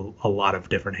play a lot of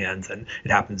different hands, and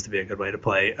it happens to be a good way to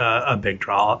play a big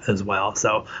draw as well.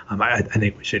 So I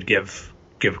think we should give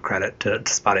credit to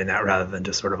spotting that rather than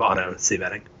just sort of auto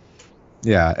c-betting.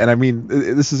 Yeah, and I mean,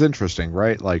 this is interesting,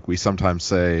 right? Like, we sometimes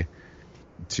say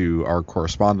to our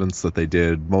correspondents that they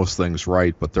did most things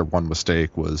right, but their one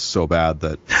mistake was so bad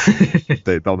that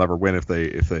they'll never win if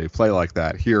they play like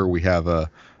that. Here we have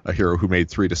a hero who made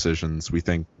 3 decisions. We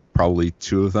think probably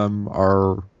 2 of them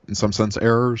are in some sense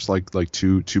errors, like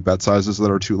two bet sizes that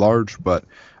are too large, but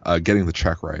getting the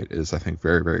check right is, I think,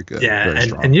 very, very good. Yeah,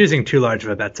 very and using too large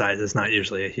of a bet size is not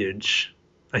usually a huge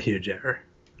error.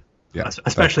 Yeah,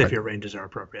 especially if your ranges are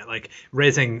appropriate. Like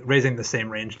raising the same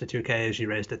range to 2K as you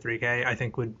raised to 3K, I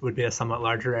think would be a somewhat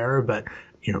larger error. But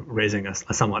raising a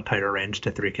somewhat tighter range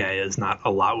to 3K is not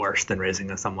a lot worse than raising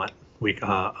a somewhat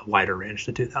wider range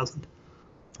to 2,000.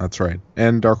 That's right.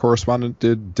 And our correspondent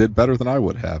did better than I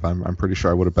would have. I'm pretty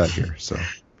sure I would have bet here. So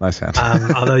nice hand.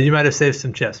 Although you might have saved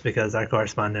some chips, because our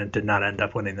correspondent did not end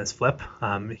up winning this flip.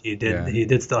 He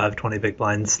did still have 20 big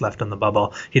blinds left on the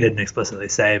bubble. He didn't explicitly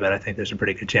say, but I think there's a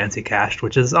pretty good chance he cashed,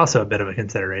 which is also a bit of a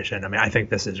consideration. I mean, I think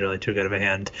this is really too good of a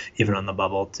hand, even on the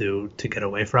bubble, to get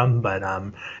away from. But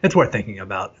it's worth thinking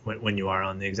about when you are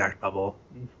on the exact bubble.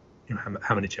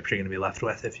 How many chips you're going to be left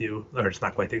with or it's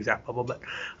not quite the exact bubble, but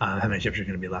how many chips you're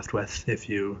going to be left with if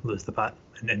you lose the pot.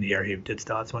 And here he did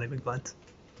still have 20 big blinds.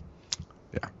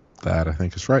 Yeah, that I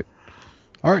think is right.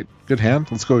 All right, good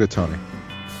hand. Let's go get Tony.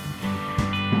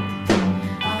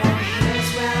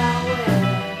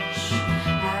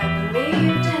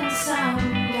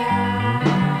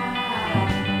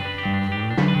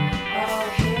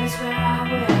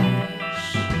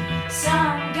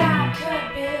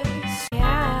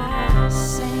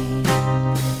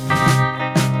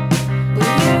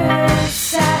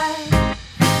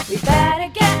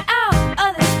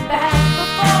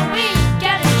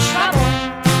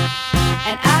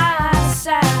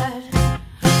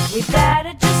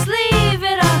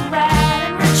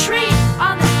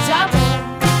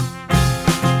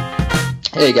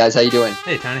 Hey guys, how you doing?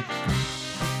 Hey Tony.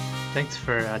 Thanks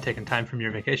for taking time from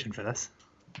your vacation for this.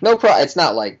 No problem. It's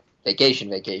not like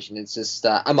vacation. It's just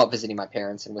I'm up visiting my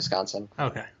parents in Wisconsin.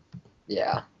 Okay.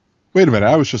 Yeah. Wait a minute.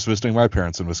 I was just visiting my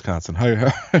parents in Wisconsin.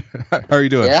 How are you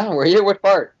doing? Yeah, where are you? What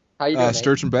part? How you doing?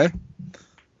 Sturgeon Bay.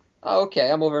 Oh,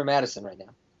 okay. I'm over in Madison right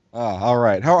now. All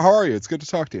right. How are you? It's good to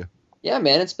talk to you. Yeah,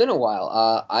 man, it's been a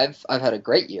while. I've had a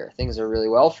great year. Things are really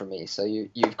well for me. So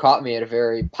you've caught me at a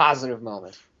very positive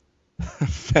moment.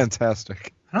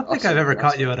 Fantastic. I don't think I've ever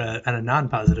caught you at a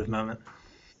non-positive moment.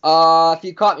 If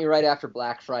you caught me right after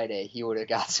Black Friday, you would have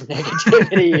got some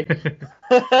negativity.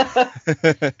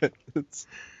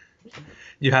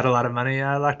 You had a lot of money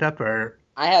locked up, or?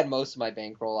 I had most of my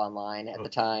bankroll online at the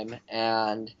time,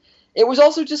 and it was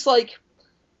also just like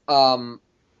the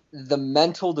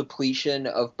mental depletion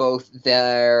of both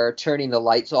their turning the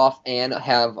lights off and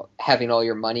having all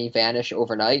your money vanish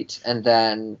overnight, and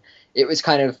then it was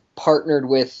kind of partnered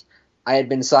with, I had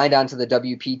been signed on to the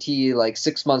WPT like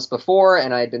 6 months before,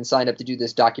 and I had been signed up to do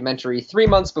this documentary 3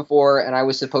 months before, and I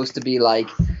was supposed to be like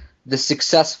the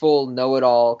successful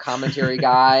know-it-all commentary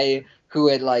guy who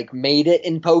had like made it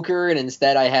in poker, and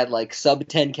instead I had like sub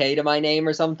 10K to my name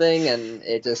or something, and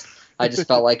I just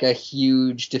felt like a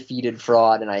huge defeated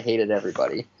fraud, and I hated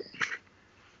everybody.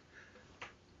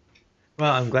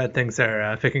 Well, I'm glad things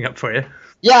are picking up for you.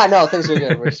 Yeah, no, things are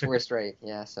good. We're straight.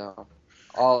 Yeah, so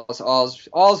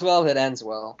all's well that ends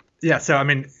well. Yeah, so I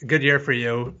mean, good year for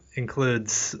you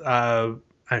includes. I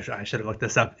should have looked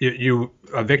this up. You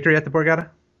a victory at the Borgata?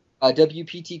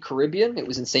 WPT Caribbean. It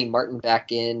was in St. Martin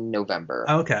back in November.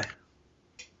 Oh, okay.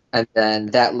 And then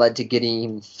that led to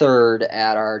getting third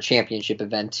at our championship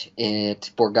event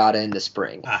at Borgata in the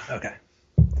spring. Ah, okay.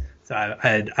 So I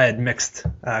had mixed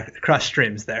cross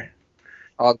streams there.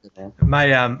 All good,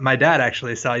 man. My dad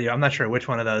actually saw you. I'm not sure which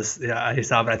one of those he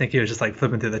saw, but I think he was just like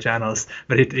flipping through the channels.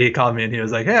 But he called me and he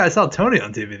was like, "Hey, I saw Tony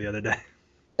on TV the other day."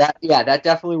 That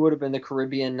definitely would have been the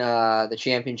Caribbean. The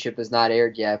championship has not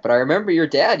aired yet, but I remember your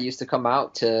dad used to come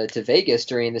out to Vegas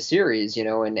during the series,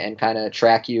 and kind of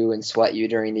track you and sweat you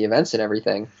during the events and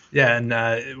everything. Yeah,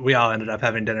 and we all ended up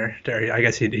having dinner. I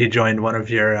guess he joined one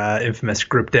of your infamous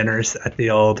group dinners at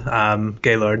the old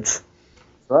Gaylords.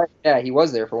 Right. Yeah, he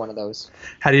was there for one of those.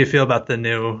 How do you feel about the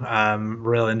new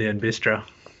Royal Indian Bistro?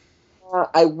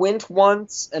 I went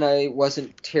once and I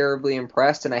wasn't terribly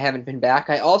impressed, and I haven't been back.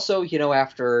 I also,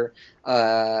 after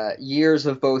years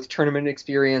of both tournament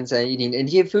experience and eating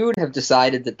Indian food, have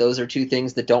decided that those are two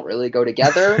things that don't really go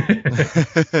together.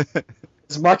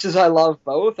 As much as I love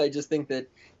both, I just think that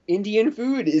Indian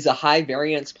food is a high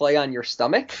variance play on your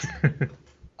stomach.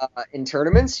 In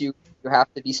tournaments, you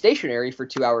have to be stationary for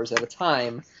 2 hours at a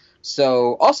time.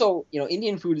 So also,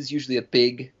 Indian food is usually a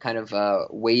big kind of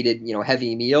weighted,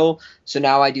 heavy meal. So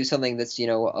now I do something that's,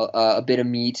 a bit of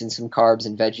meat and some carbs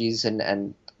and veggies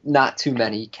and not too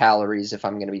many calories if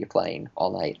I'm going to be playing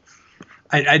all night.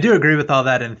 I do agree with all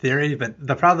that in theory, but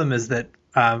the problem is that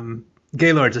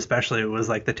Gaylords especially was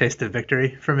like the taste of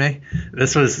victory for me.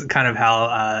 This was kind of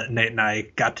how Nate and I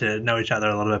got to know each other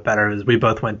a little bit better. We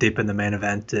both went deep in the main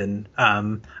event, and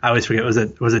I always forget, was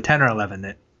it 10 or 11,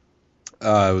 Nate?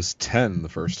 It was 10 the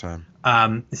first time.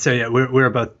 So yeah, we were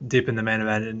both deep in the main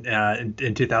event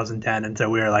in 2010, and so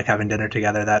we were like having dinner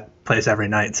together that place every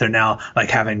night. So now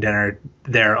like having dinner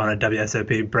there on a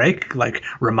WSOP break like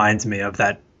reminds me of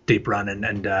that deep run,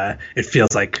 and it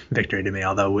feels like victory to me.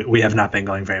 Although we have not been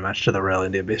going very much to the Royal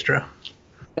Indian Bistro.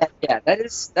 That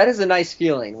is a nice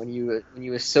feeling when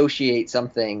you associate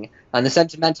something on the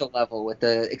sentimental level with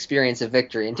the experience of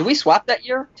victory. And did we swap that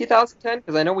year, 2010?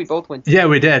 Because I know we both went. Yeah,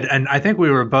 we did, and I think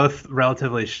we were both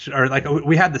relatively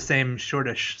we had the same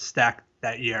shortish stack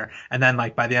that year, and then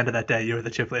like by the end of that day, you were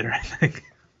the chip leader, I think.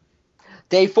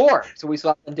 Day 4, so we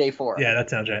swapped on day 4. Yeah, that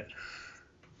sounds right.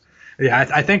 Yeah,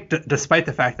 I think despite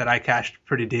the fact that I cashed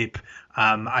pretty deep,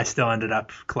 I still ended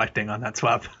up collecting on that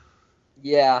swap.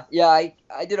 Yeah, I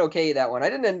did okay that one. I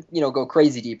didn't, go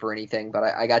crazy deep or anything, but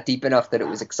I got deep enough that it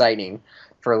was exciting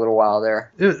for a little while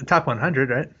there. It was top 100,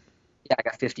 right? Yeah, I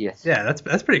got 50th. Yeah,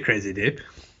 that's pretty crazy deep.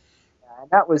 And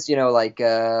that was, like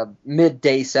mid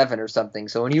day 7 or something.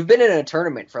 So when you've been in a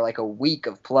tournament for like a week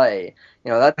of play,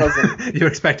 that doesn't. You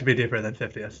expect to be deeper than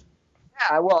 50th.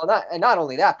 Yeah, well, not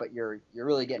only that, but you're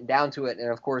really getting down to it,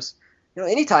 and of course,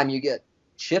 anytime you get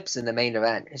chips in the main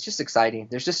event, it's just exciting.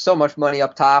 There's just so much money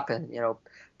up top, and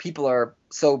people are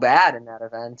so bad in that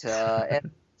event. And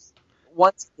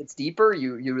once it gets deeper,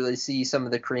 you really see some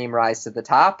of the cream rise to the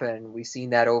top, and we've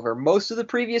seen that over most of the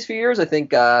previous few years. I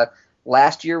think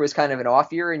last year was kind of an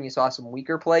off year, and you saw some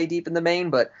weaker play deep in the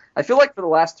main. But I feel like for the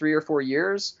last 3 or 4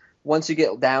 years, once you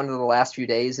get down to the last few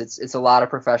days, it's a lot of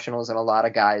professionals and a lot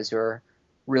of guys who are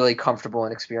really comfortable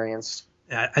and experienced.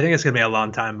 Yeah, I think it's going to be a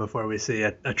long time before we see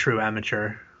a true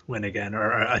amateur win again,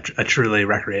 or a truly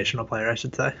recreational player, I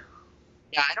should say.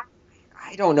 Yeah,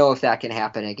 I don't know if that can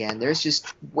happen again. There's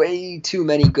just way too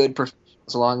many good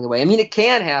professionals along the way. I mean, it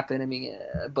can happen. I mean,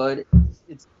 but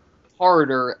it's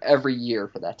harder every year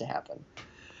for that to happen.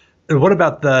 And what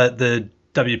about the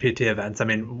WPT events? I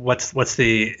mean, what's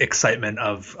the excitement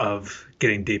of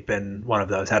getting deep in one of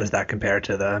those? How does that compare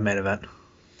to the main event?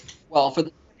 Well, for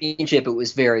the championship, it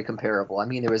was very comparable. I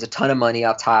mean, there was a ton of money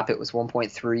up top. It was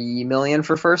 $1.3 million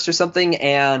for first or something,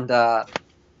 and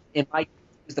in my case,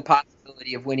 it was the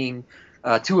possibility of winning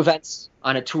 2 events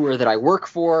on a tour that I work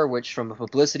for, which from a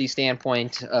publicity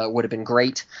standpoint would have been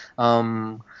great.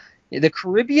 The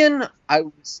Caribbean, I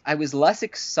was less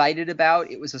excited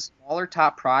about. It was a smaller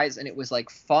top prize, and it was like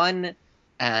fun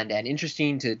and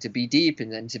interesting to be deep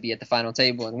and then to be at the final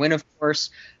table and win, of course.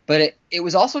 But it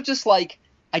was also just like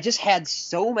I just had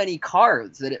so many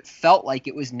cards that it felt like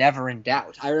it was never in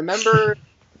doubt. I remember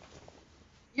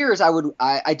years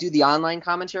I do the online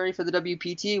commentary for the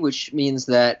WPT, which means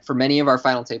that for many of our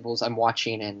final tables I'm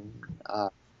watching and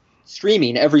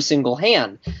streaming every single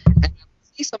hand. And I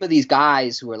see some of these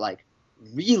guys who are like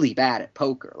really bad at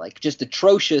poker, like just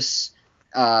atrocious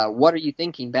what are you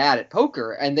thinking bad at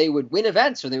poker, and they would win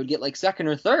events or they would get like second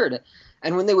or third,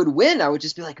 and when they would win I would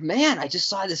just be like, man, I just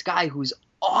saw this guy who's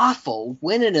awful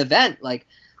win an event. Like,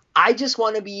 I just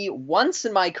want to be once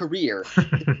in my career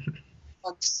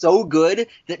so good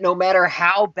that no matter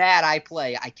how bad I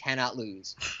play, I cannot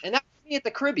lose. And that was me at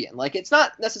the Caribbean. Like, it's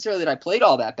not necessarily that I played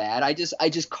all that bad. I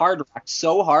just card racked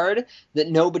so hard that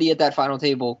nobody at that final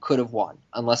table could have won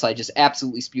unless I just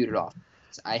absolutely spewed it off.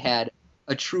 I had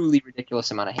a truly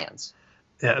ridiculous amount of hands.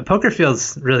 Yeah, poker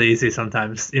feels really easy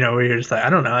sometimes, where you're just like, I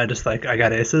don't know, I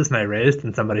got aces and I raised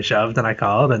and somebody shoved and I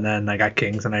called, and then I got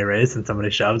kings and I raised and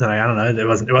somebody shoved, and I don't know,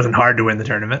 it wasn't hard to win the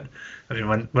tournament. I mean,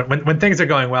 when things are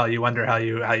going well, you wonder how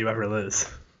you ever lose.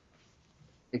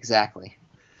 Exactly.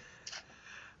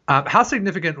 How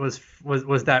significant was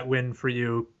that win for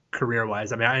you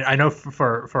career-wise? I mean, I know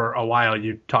for a while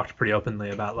you talked pretty openly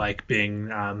about like being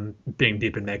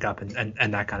deep in makeup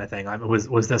and that kind of thing. I mean,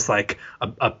 was this like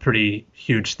a pretty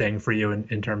huge thing for you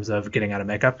in terms of getting out of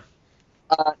makeup?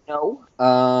 No.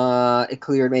 It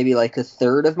cleared maybe like a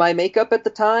third of my makeup at the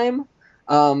time,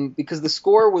 because the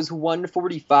score was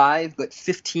 145, but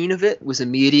 15 of it was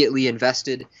immediately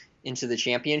invested into the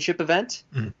championship event.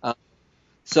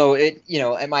 So it,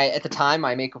 at the time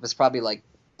my makeup was probably like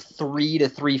 3 to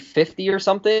 350 or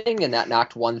something, and that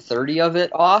knocked 130 of it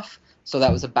off. So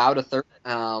that was about a third.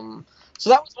 So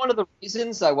that was one of the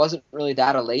reasons I wasn't really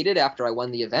that elated after I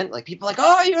won the event. Like, people were like,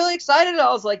 "Oh, are you really excited?"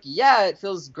 I was like, "Yeah, it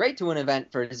feels great to win an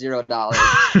event for $0."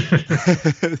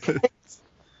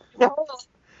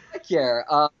 I care.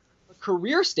 From a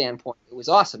career standpoint, it was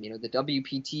awesome. The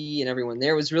WPT and everyone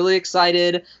there was really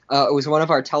excited. It was one of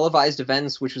our televised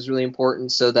events, which was really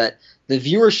important, so that the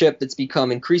viewership that's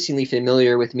become increasingly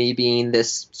familiar with me being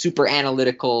this super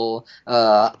analytical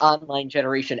online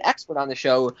generation expert on the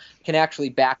show can actually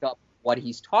back up what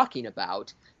he's talking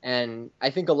about. And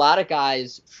I think a lot of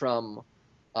guys from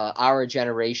our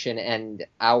generation and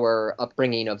our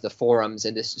upbringing of the forums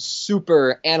and this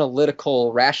super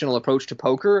analytical, rational approach to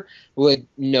poker would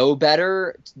know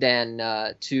better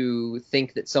than to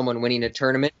think that someone winning a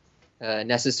tournament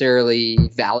necessarily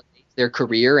validates their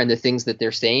career and the things that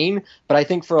they're saying. But I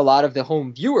think for a lot of the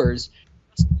home viewers,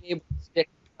 being able to stick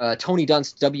Tony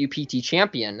Dunst WPT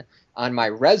champion on my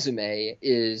resume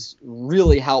is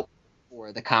really helpful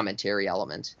for the commentary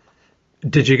element.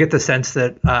 Did you get the sense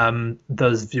that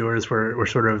those viewers were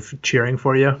sort of cheering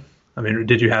for you? I mean,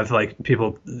 did you have like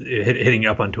people hitting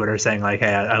you up on Twitter saying like,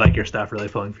 "Hey, I like your stuff, really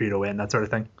pulling for you to win," that sort of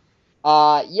thing?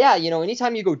 Yeah,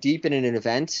 anytime you go deep in an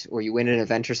event or you win an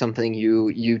event or something,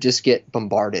 you just get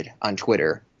bombarded on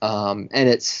Twitter. And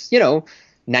it's,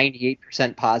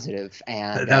 98% positive.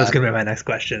 And that was going to be my next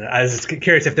question. I was just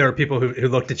curious if there were people who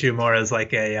looked at you more as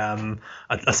like a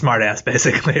smart ass,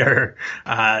 basically, or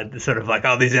sort of like,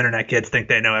 oh, these internet kids think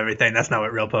they know everything. That's not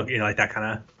what real poker, like that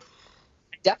kind of.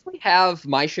 I definitely have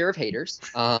my share of haters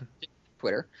on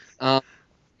Twitter.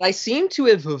 I seem to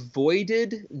have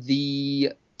avoided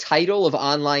the title of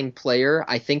online player,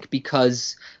 I think,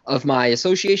 because of my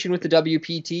association with the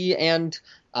WPT, and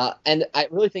I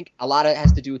really think a lot of it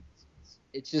has to do with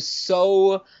it's just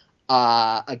so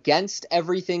against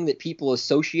everything that people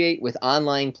associate with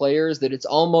online players that it's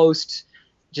almost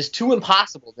just too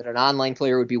impossible that an online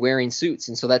player would be wearing suits,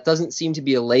 and so that doesn't seem to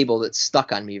be a label that's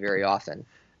stuck on me very often.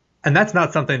 And that's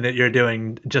not something that you're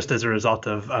doing just as a result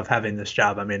of having this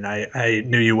job. I mean, I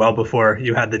knew you well before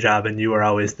you had the job, and you were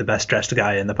always the best dressed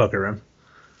guy in the poker room.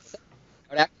 I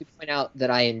would actually point out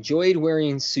that I enjoyed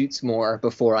wearing suits more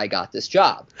before I got this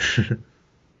job.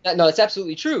 No, it's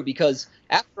absolutely true, because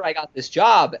after I got this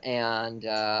job and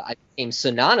I became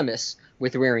synonymous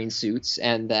with wearing suits,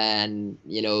 and then,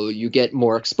 you get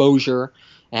more exposure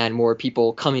and more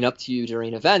people coming up to you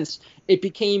during events, it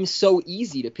became so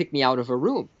easy to pick me out of a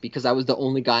room because I was the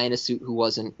only guy in a suit who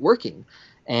wasn't working.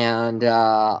 And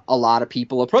a lot of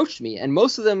people approached me, and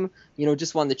most of them,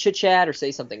 just wanted to chit chat or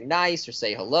say something nice or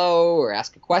say hello or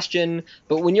ask a question.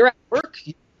 But when you're at work,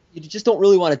 you just don't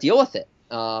really want to deal with it.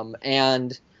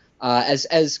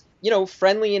 As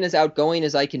friendly and as outgoing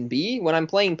as I can be, when I'm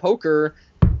playing poker,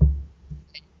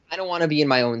 I don't want to be in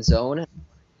my own zone, I want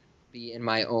to be in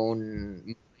my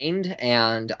own mind,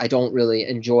 and I don't really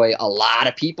enjoy a lot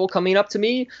of people coming up to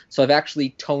me. So I've actually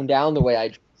toned down the way I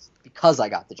dress because I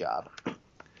got the job.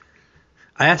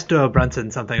 I asked Doyle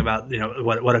Brunson something about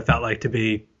what it felt like to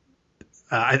be.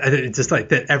 It's just like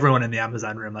that everyone in the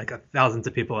Amazon room, like thousands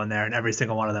of people in there, and every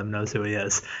single one of them knows who he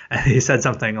is. And he said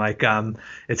something like,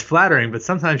 "It's flattering, but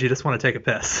sometimes you just want to take a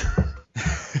piss."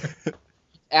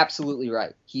 Absolutely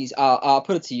right. I'll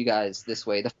put it to you guys this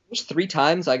way. The first 3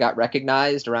 times I got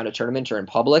recognized around a tournament or in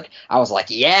public, I was like,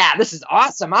 yeah, this is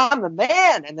awesome. I'm the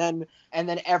man. And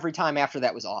then every time after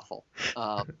that was awful.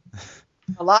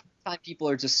 A lot of the time people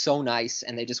are just so nice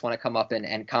and they just want to come up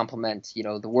and compliment,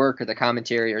 the work or the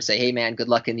commentary or say, hey man, good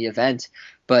luck in the event.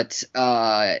 But,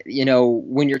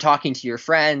 when you're talking to your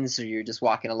friends or you're just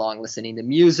walking along listening to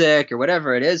music or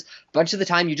whatever it is, a bunch of the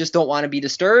time you just don't want to be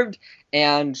disturbed.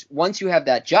 And once you have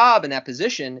that job and that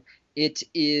position, it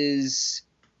is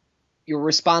your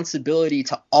responsibility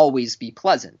to always be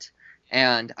pleasant.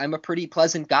 And I'm a pretty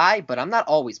pleasant guy, but I'm not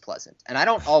always pleasant. And I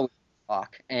don't always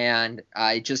talk. And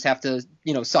I just have to,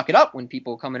 suck it up when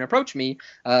people come and approach me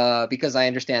because I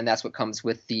understand that's what comes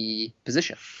with the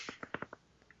position.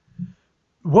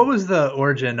 What was the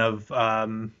origin of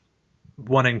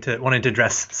wanting to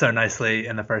dress so nicely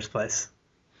in the first place?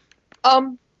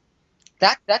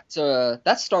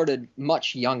 That started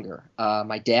much younger.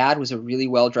 My dad was a really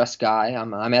well-dressed guy.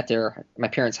 I'm at my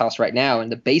parents' house right now,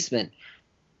 and the basement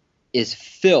is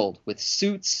filled with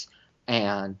suits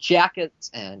and jackets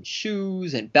and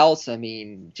shoes and belts. I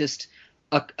mean, just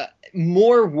a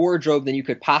more wardrobe than you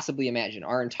could possibly imagine.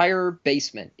 Our entire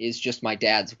basement is just my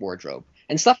dad's wardrobe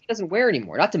and stuff he doesn't wear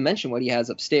anymore, not to mention what he has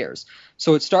upstairs.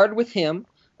 So it started with him.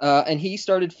 And he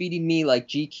started feeding me like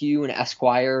GQ and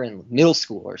Esquire in middle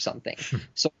school or something.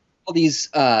 So all these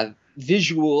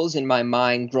visuals in my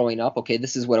mind growing up, okay,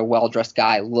 this is what a well-dressed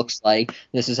guy looks like.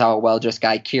 This is how a well-dressed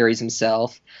guy carries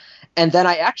himself. And then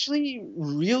I actually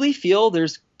really feel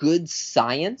there's good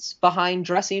science behind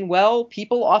dressing well.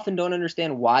 People often don't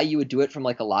understand why you would do it from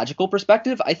like a logical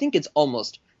perspective. I think it's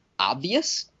almost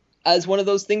obvious as one of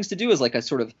those things to do, as like a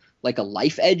sort of like a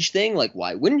life edge thing. Like,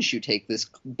 why wouldn't you take this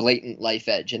blatant life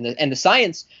edge? And the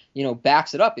science,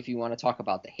 backs it up. If you want to talk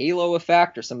about the halo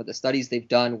effect or some of the studies they've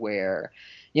done where,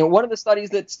 one of the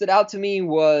studies that stood out to me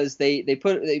was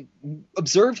they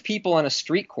observed people on a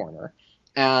street corner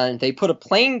and they put a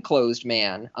plainclothes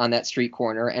man on that street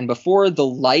corner. And before the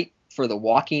light for the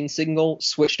walking signal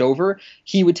switched over,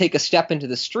 he would take a step into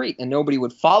the street and nobody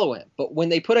would follow him. But when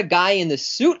they put a guy in the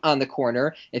suit on the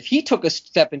corner, if he took a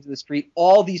step into the street,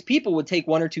 all these people would take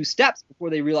 1 or 2 steps before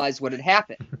they realized what had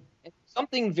happened. And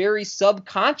something very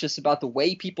subconscious about the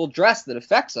way people dress that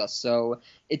affects us. So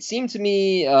it seemed to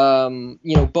me,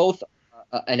 both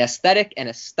an aesthetic and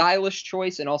a stylish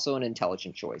choice and also an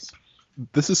intelligent choice.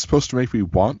 This is supposed to make me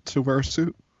want to wear a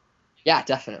suit? Yeah,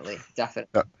 definitely.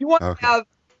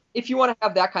 If you want to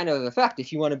have that kind of effect,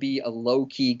 if you want to be a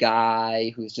low-key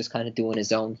guy who's just kind of doing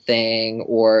his own thing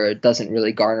or doesn't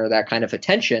really garner that kind of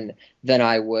attention, then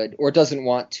I would, or doesn't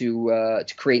want to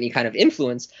create any kind of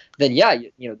influence, then yeah,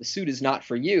 the suit is not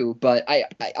for you. But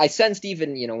I sensed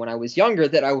even, when I was younger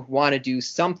that I would want to do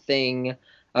something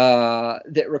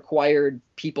that required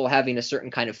people having a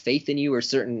certain kind of faith in you or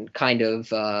certain kind of,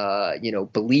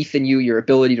 belief in you, your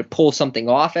ability to pull something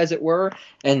off, as it were.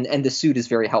 And the suit is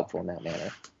very helpful in that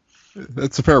manner.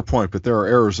 That's a fair point, but there are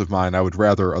errors of mine I would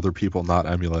rather other people not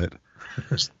emulate.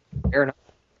 Fair enough.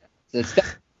 It's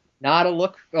not a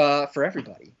look for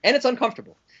everybody. And it's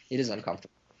uncomfortable. It is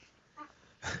uncomfortable.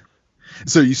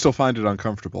 So you still find it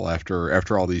uncomfortable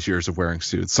after all these years of wearing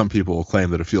suits? Some people will claim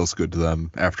that it feels good to them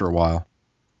after a while.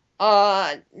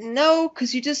 No,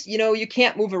 because you just, you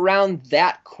can't move around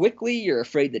that quickly. You're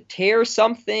afraid to tear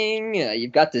something.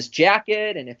 You've got this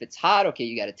jacket, and if it's hot, okay,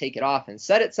 you got to take it off and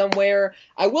set it somewhere.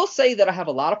 I will say that I have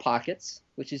a lot of pockets,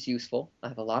 which is useful. I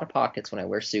have a lot of pockets when I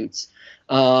wear suits.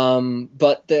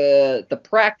 But the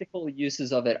practical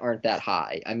uses of it aren't that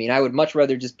high. I mean, I would much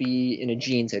rather just be in a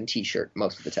jeans and t-shirt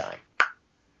most of the time.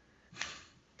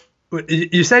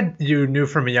 You said you knew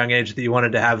from a young age that you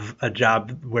wanted to have a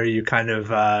job where you kind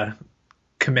of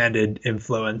commanded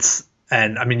influence.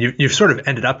 And I mean, you've sort of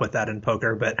ended up with that in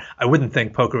poker, but I wouldn't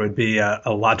think poker would be a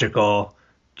logical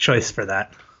choice for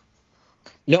that.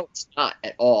 No, it's not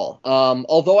at all.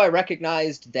 Although I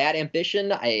recognized that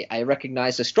ambition, I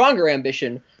recognized a stronger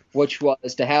ambition, which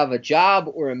was to have a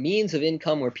job or a means of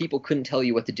income where people couldn't tell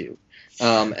you what to do.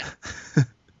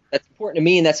 That's important to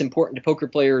me, and that's important to poker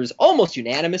players almost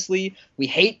unanimously. We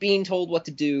hate being told what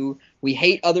to do. We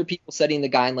hate other people setting the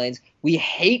guidelines. We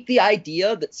hate the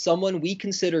idea that someone we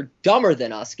consider dumber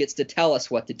than us gets to tell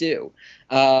us what to do.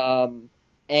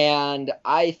 And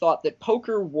I thought that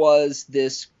poker was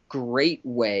this great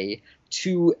way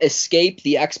to escape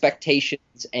the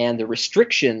expectations and the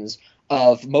restrictions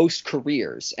of most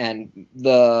careers and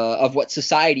of what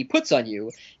society puts on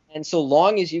you. And so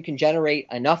long as you can generate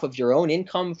enough of your own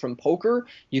income from poker,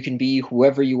 you can be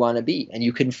whoever you want to be, and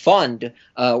you can fund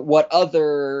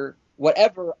whatever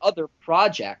other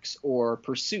projects or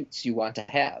pursuits you want to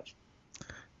have.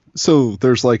 So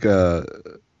there's like a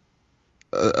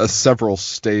several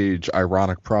stage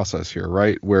ironic process here,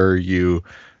 right? Where you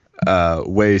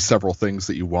weigh several things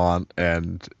that you want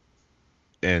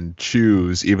and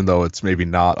choose, even though it's maybe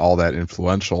not all that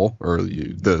influential, or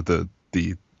the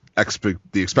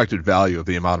expected value of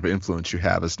the amount of influence you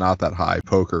have is not that high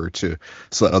poker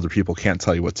so that other people can't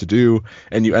tell you what to do,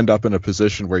 and you end up in a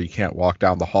position where you can't walk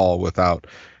down the hall without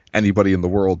anybody in the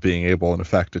world being able, in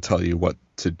effect, to tell you what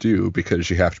to do, because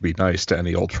you have to be nice to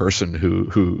any old person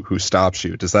who stops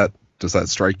you. Does that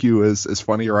strike you as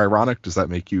funny or ironic? Does that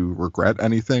make you regret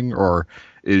anything, or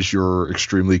is your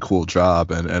extremely cool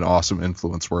job and awesome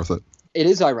influence worth it? It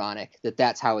is ironic that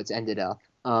that's how it's ended up.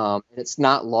 And it's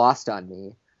not lost on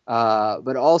me.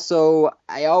 But also,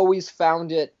 I always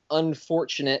found it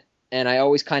unfortunate, and I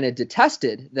always kind of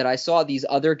detested that I saw these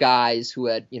other guys who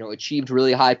had, achieved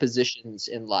really high positions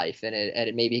in life, and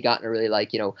it maybe gotten a really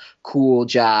cool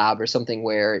job or something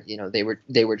where,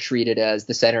 they were treated as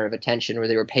the center of attention, or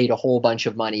they were paid a whole bunch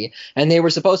of money, and they were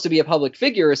supposed to be a public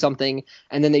figure or something,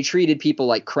 and then they treated people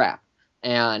like crap.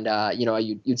 And,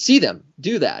 you'd see them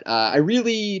do that.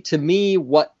 To me,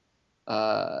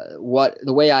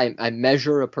 the way I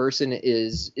measure a person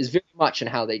is very much in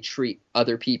how they treat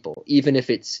other people, even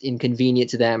if it's inconvenient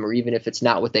to them or even if it's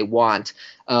not what they want.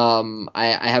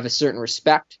 I have a certain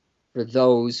respect for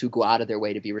those who go out of their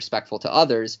way to be respectful to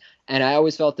others. And I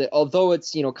always felt that although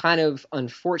it's, kind of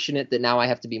unfortunate that now I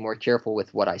have to be more careful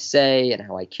with what I say and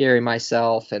how I carry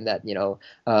myself, and that,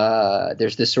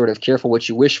 there's this sort of careful what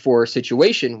you wish for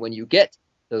situation when you get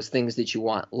those things that you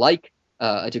want, like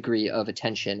a degree of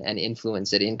attention and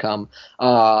influence and income,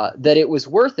 that it was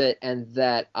worth it, and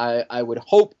that I would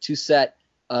hope to set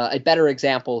a better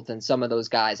example than some of those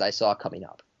guys I saw coming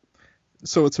up.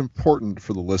 So it's important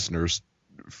for the listeners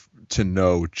to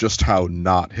know just how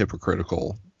not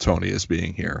hypocritical Tony is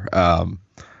being here.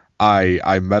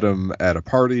 I met him at a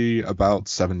party about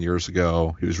 7 years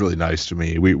ago. He was really nice to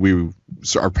me.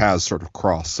 Our paths sort of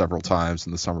crossed several times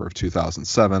in the summer of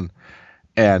 2007.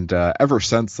 And ever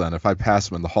since then, if I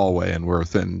pass him in the hallway and we're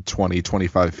within 20,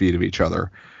 25 feet of each other,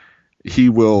 he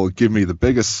will give me the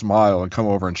biggest smile and come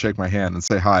over and shake my hand and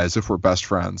say hi as if we're best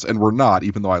friends. And we're not,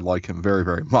 even though I like him very,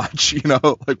 very much. We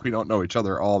don't know each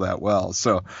other all that well.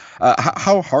 So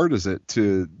how hard is it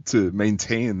to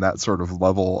maintain that sort of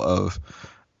level of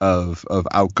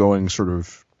outgoing sort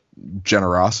of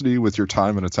generosity with your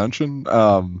time and attention,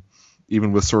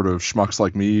 even with sort of schmucks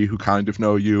like me who kind of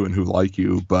know you and who like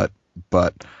you, but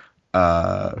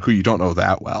who you don't know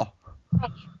that well?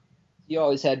 You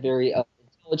always had very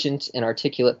intelligent and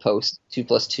articulate posts, 2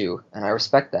 + 2, and I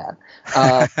respect that.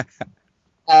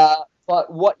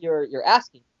 But what you're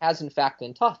asking has in fact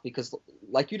been tough, because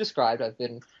like you described, I've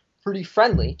been pretty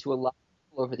friendly to a lot of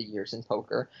people over the years in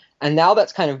poker, and now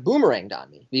that's kind of boomeranged on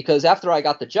me, because after I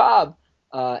got the job,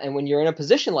 and when you're in a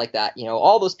position like that,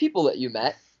 all those people that you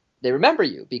met, they remember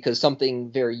you because something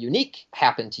very unique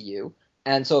happened to you.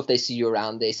 And so if they see you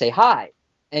around, they say hi.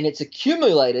 And it's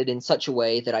accumulated in such a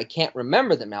way that I can't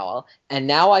remember them now. And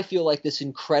now I feel like this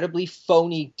incredibly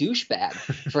phony douchebag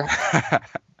for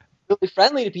really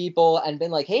friendly to people and been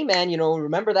like, hey, man,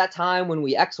 remember that time when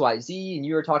we XYZ and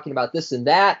you were talking about this and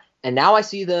that? And now I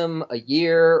see them a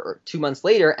year or 2 months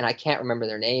later and I can't remember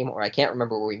their name, or I can't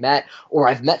remember where we met, or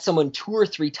I've met someone 2 or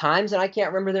 3 times and I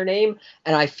can't remember their name.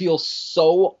 And I feel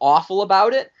so awful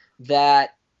about it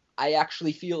that I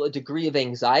actually feel a degree of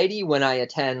anxiety when I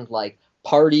attend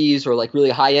parties or really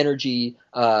high energy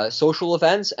social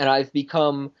events, and I've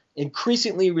become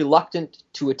increasingly reluctant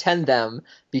to attend them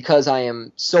because I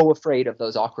am so afraid of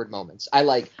those awkward moments.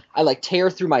 I tear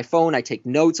through my phone. I take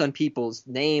notes on people's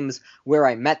names, where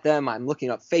I met them. I'm looking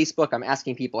up Facebook. I'm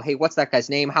asking people, hey, what's that guy's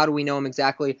name? How do we know him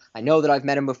exactly? I know that I've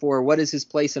met him before. What is his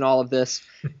place in all of this?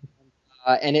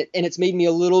 And it's made me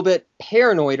a little bit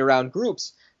paranoid around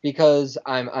groups, because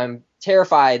I'm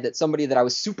terrified that somebody that I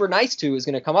was super nice to is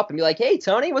going to come up and be like, hey,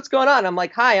 Tony, what's going on? I'm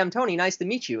like, hi, I'm Tony. Nice to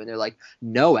meet you. And they're like,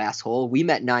 no, asshole. We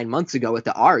met 9 months ago at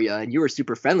the Aria and you were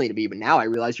super friendly to me, but now I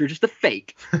realize you're just a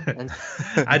fake. And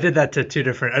I did that to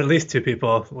at least two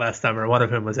people last summer, one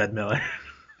of whom was Ed Miller.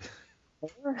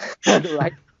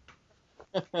 Right.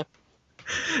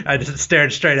 I just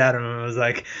stared straight at him and was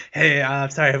like, hey,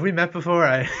 I'm sorry, have we met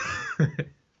before?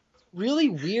 Really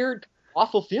weird,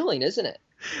 awful feeling, isn't it?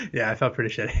 Yeah, I felt pretty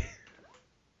shitty.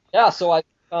 Yeah, so I've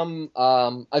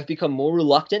become more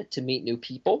reluctant to meet new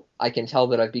people. I can tell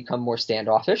that I've become more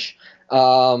standoffish,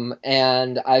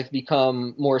 and I've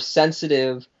become more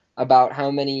sensitive about how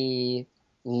many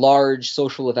large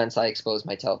social events I expose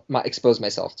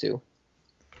myself to.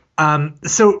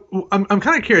 So I'm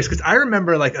kind of curious because I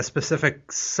remember like a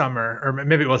specific summer, or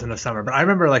maybe it wasn't a summer, but I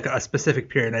remember like a specific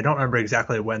period. And I don't remember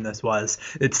exactly when this was.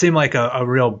 It seemed like a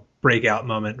real breakout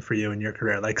moment for you in your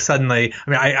career. Like suddenly, I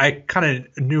mean, I kind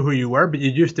of knew who you were, but you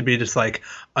used to be just like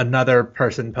another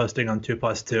person posting on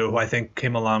 2plus2 who I think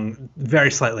came along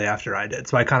very slightly after I did.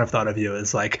 So I kind of thought of you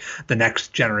as like the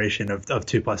next generation of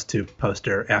 2plus2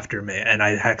 poster after me. And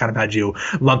I kind of had you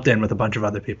lumped in with a bunch of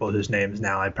other people whose names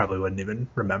now I probably wouldn't even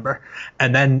remember.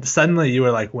 And then suddenly you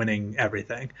were like winning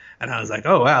everything. And I was like,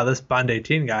 oh, wow, this Bond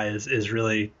 18 guy is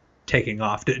really taking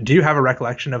off. Do you have a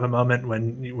recollection of a moment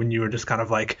when you were just kind of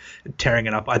like tearing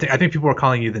it up? I think people were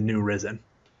calling you the new Risen.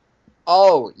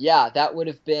 Oh, yeah, that would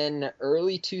have been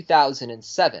early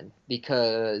 2007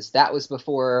 because that was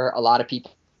before a lot of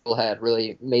people had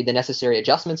really made the necessary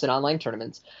adjustments in online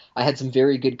tournaments. I had some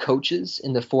very good coaches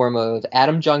in the form of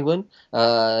Adam Junglin,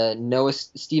 Noah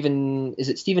Stephen, is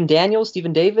it Stephen Daniels,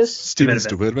 Stephen Davis? Steven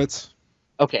Stawidowicz.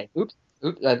 Okay,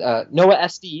 Noah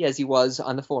SD, as he was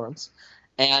on the forums.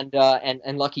 And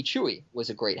Lucky Chewy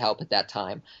was a great help at that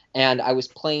time. And I was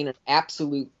playing an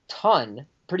absolute ton,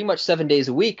 pretty much 7 days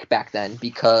a week back then,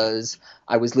 because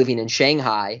I was living in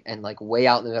Shanghai and like way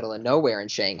out in the middle of nowhere in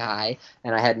Shanghai,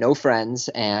 and I had no friends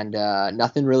and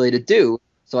nothing really to do.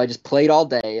 So I just played all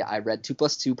day. I read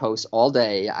 2plus2 posts all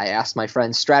day. I asked my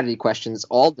friends strategy questions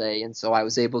all day, and so I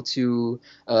was able to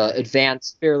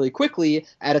advance fairly quickly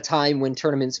at a time when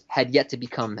tournaments had yet to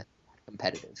become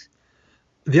competitive.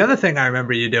 The other thing I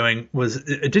remember you doing was,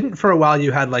 it didn't for a while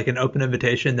you had like an open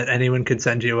invitation that anyone could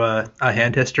send you a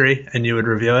hand history and you would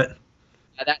review it?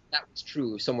 That was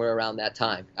true somewhere around that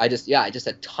time. I just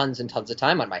had tons and tons of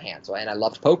time on my hands, and I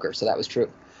loved poker, so that was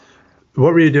true.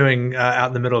 What were you doing out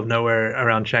in the middle of nowhere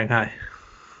around Shanghai?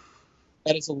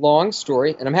 That is a long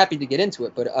story, and I'm happy to get into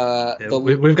it, but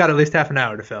we've got at least half an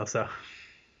hour to fill, so.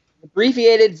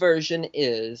 Abbreviated version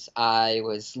is I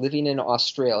was living in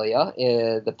Australia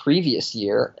the previous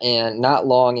year, and not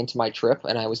long into my trip,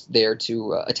 and I was there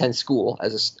to attend school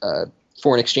as a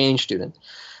foreign exchange student.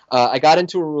 I got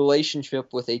into a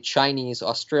relationship with a Chinese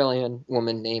Australian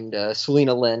woman named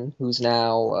Selena Lin, who's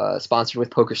now sponsored with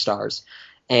PokerStars.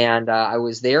 And I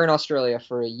was there in Australia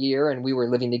for a year, and we were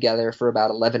living together for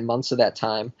about 11 months of that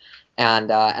time.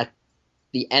 And at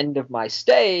the end of my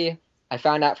stay, I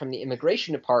found out from the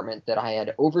immigration department that I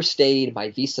had overstayed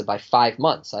my visa by 5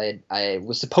 months. I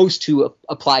was supposed to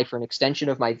apply for an extension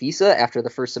of my visa after the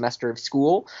first semester of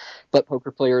school, but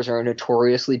poker players are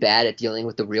notoriously bad at dealing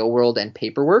with the real world and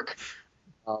paperwork.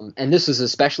 And this was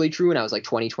especially true when I was like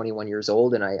 20, 21 years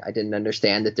old, and I didn't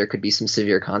understand that there could be some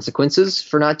severe consequences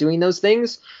for not doing those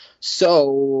things.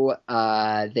 So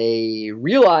they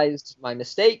realized my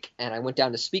mistake, and I went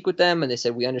down to speak with them, and they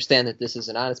said, we understand that this is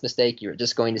an honest mistake. You're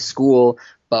just going to school,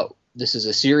 but this is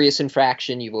a serious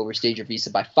infraction. You've overstayed your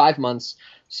visa by 5 months,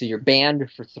 so you're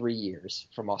banned for 3 years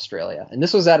from Australia. And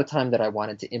this was at a time that I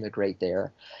wanted to immigrate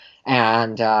there.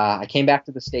 And I came back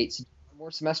to the States, one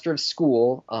more semester of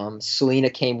school. Selena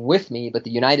came with me, but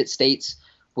the United States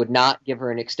would not give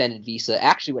her an extended visa.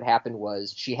 Actually, what happened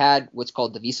was she had what's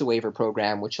called the Visa Waiver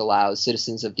Program, which allows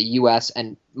citizens of the U.S.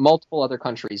 and multiple other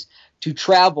countries to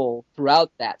travel throughout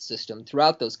that system,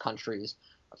 throughout those countries,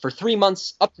 for 3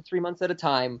 months, up to 3 months at a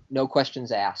time, no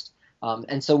questions asked.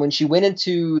 And so when she went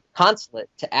into the consulate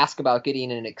to ask about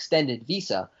getting an extended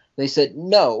visa, they said,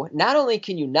 no, not only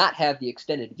can you not have the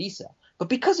extended visa, but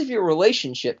because of your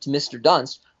relationship to Mr.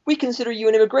 Dunst, we consider you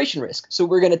an immigration risk. So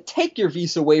we're going to take your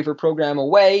visa waiver program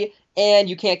away, and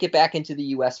you can't get back into the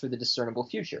U.S. for the discernible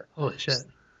future. Holy shit.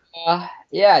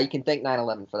 Yeah, you can thank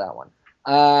 9/11 for that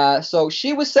one. So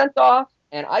she was sent off,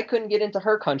 and I couldn't get into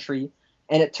her country.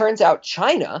 And it turns out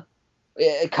China,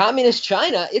 communist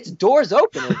China, its doors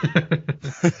open.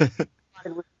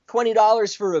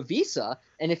 $20 for a visa,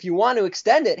 and if you want to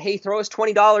extend it, hey, throw us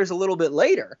 $20 a little bit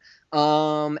later.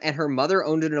 And her mother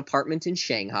owned an apartment in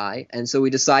Shanghai, and so we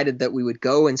decided that we would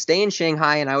go and stay in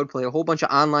Shanghai, and I would play a whole bunch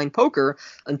of online poker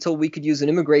until we could use an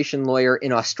immigration lawyer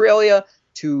in Australia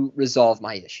to resolve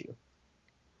my issue.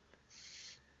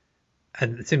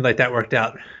 And it seemed like that worked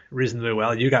out reasonably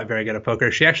well. You got very good at poker.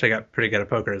 She actually got pretty good at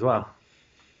poker as well.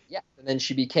 Yeah, and then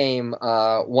she became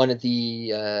one of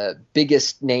the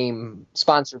biggest name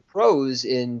sponsored pros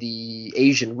in the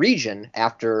Asian region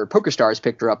after PokerStars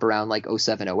picked her up around like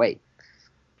 07, 08.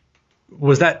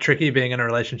 Was that tricky being in a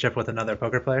relationship with another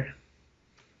poker player?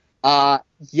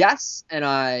 Yes, and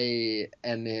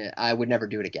I would never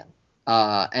do it again.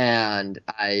 And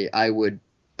I would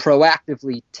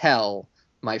proactively tell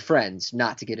my friends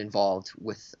not to get involved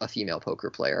with a female poker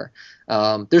player.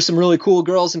 There's some really cool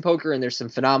girls in poker, and there's some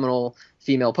phenomenal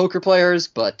female poker players,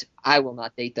 but I will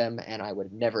not date them, and I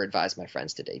would never advise my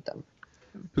friends to date them.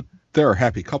 But there are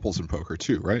happy couples in poker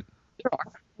too, right? There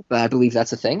are, but I believe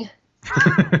that's a thing.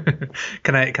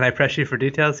 Can I press you for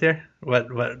details here?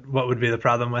 What would be the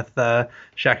problem with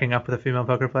shacking up with a female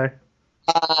poker player?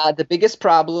 The biggest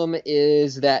problem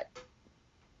is that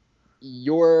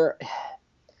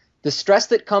the stress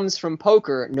that comes from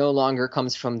poker no longer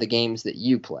comes from the games that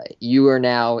you play. You are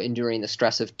now enduring the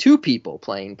stress of two people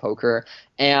playing poker,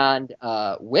 and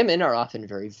women are often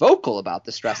very vocal about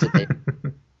the stress that they.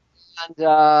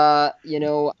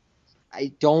 And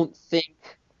I don't think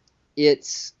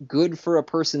it's good for a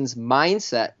person's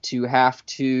mindset to have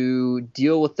to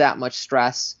deal with that much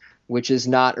stress, which is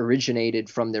not originated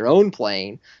from their own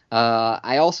playing.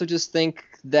 I also just think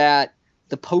that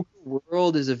the poker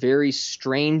world is a very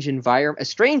strange environment, a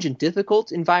strange and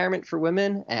difficult environment for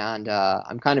women, and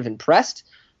I'm kind of impressed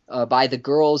by the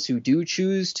girls who do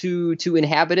choose to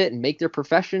inhabit it and make their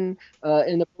profession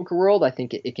in the poker world. I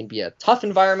think it can be a tough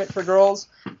environment for girls,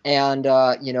 and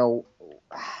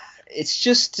it's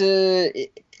just when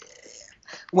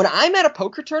I'm at a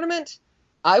poker tournament,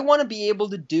 I want to be able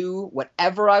to do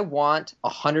whatever I want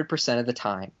 100% of the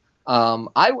time.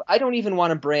 I don't even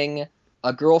want to bring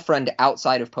a girlfriend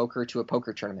outside of poker to a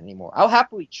poker tournament anymore. I'll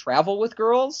happily travel with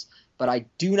girls, but I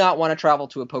do not want to travel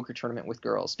to a poker tournament with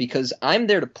girls because I'm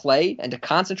there to play and to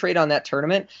concentrate on that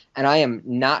tournament, and I am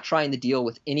not trying to deal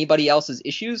with anybody else's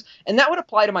issues. And that would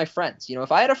apply to my friends.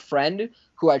 If I had a friend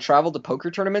who I traveled to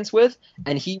poker tournaments with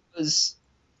and he was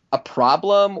a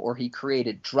problem, or he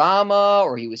created drama,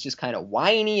 or he was just kind of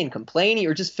whiny and complaining,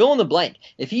 or just fill in the blank.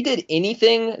 If he did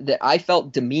anything that I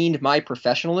felt demeaned my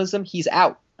professionalism, he's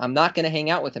out. I'm not going to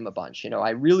hang out with him a bunch. I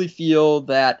really feel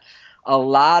that a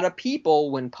lot of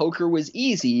people, when poker was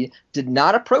easy, did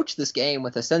not approach this game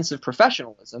with a sense of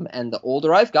professionalism. And the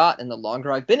older I've got and the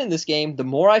longer I've been in this game, the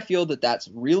more I feel that that's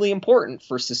really important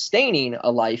for sustaining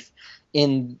a life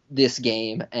in this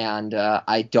game. And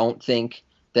I don't think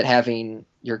that having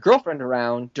your girlfriend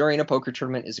around during a poker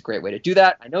tournament is a great way to do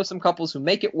that. I know some couples who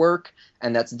make it work,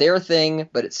 and that's their thing,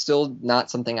 but it's still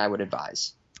not something I would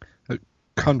advise.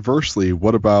 Conversely,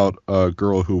 what about a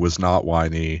girl who was not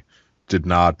whiny, did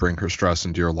not bring her stress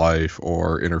into your life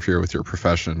or interfere with your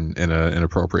profession in an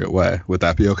inappropriate way? Would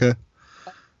that be okay?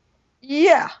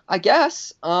 Yeah, I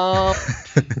guess. I'm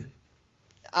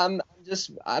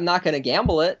not going to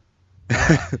gamble it.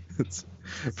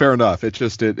 Fair enough.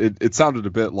 It sounded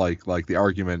a bit like the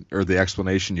argument or the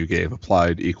explanation you gave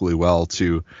applied equally well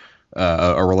to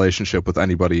a relationship with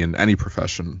anybody in any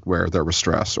profession where there was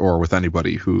stress, or with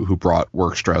anybody who brought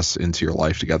work stress into your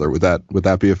life together. Would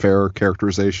that be a fair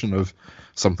characterization of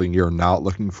something you're not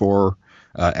looking for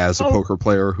as a poker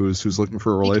player who's looking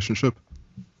for a relationship?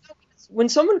 When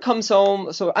someone comes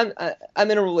home, so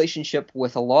I'm in a relationship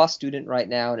with a law student right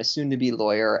now and a soon-to-be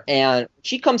lawyer, and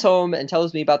she comes home and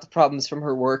tells me about the problems from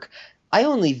her work. I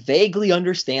only vaguely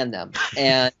understand them,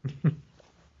 and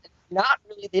not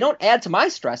really. They don't add to my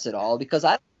stress at all because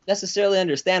I don't necessarily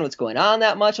understand what's going on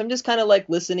that much. I'm just kind of like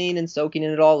listening and soaking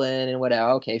it all in and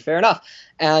whatever. Okay, fair enough.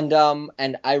 And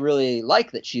I really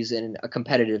like that she's in a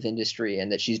competitive industry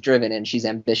and that she's driven and she's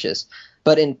ambitious.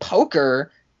 But in poker,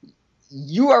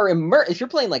 you are immersed. If you're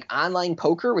playing like online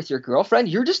poker with your girlfriend,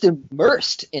 you're just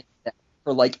immersed in that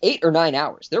for like 8 or 9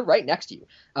 hours. They're right next to you.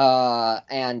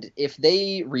 And if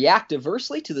they react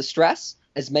adversely to the stress,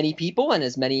 as many people and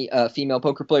as many female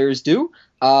poker players do,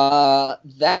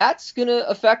 that's going to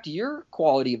affect your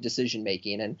quality of decision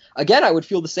making. And again, I would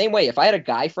feel the same way if I had a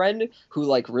guy friend who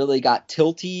like really got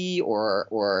tilty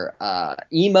or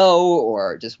emo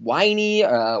or just whiny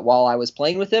while I was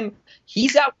playing with him.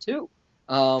 He's out too.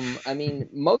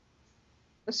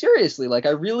 Seriously, like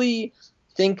I really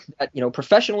think that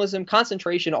professionalism,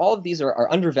 concentration, all of these are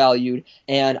undervalued,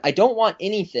 and I don't want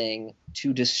anything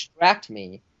to distract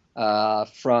me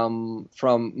from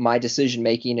my decision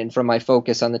making and from my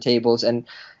focus on the tables, and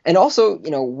also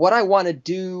what I want to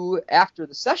do after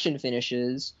the session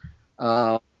finishes.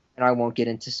 And I won't get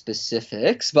into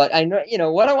specifics, but I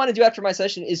know what I want to do after my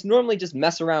session is normally just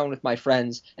mess around with my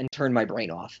friends and turn my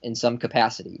brain off in some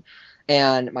capacity.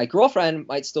 And my girlfriend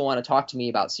might still want to talk to me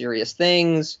about serious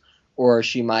things, or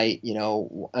she might,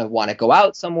 want to go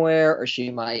out somewhere, or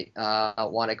she might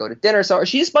want to go to dinner, or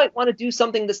she just might want to do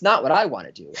something that's not what I want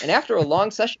to do. And after a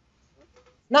long session,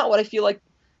 not what I feel like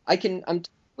I'm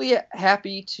totally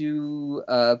happy to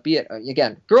be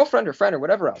again, girlfriend or friend or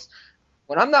whatever else.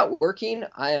 When I'm not working,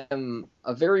 I am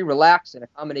a very relaxed and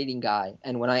accommodating guy.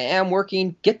 And when I am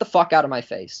working, get the fuck out of my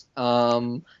face.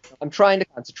 I'm trying to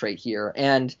concentrate here,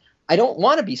 and I don't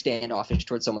want to be standoffish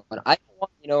towards someone. I don't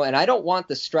want, and I don't want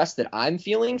the stress that I'm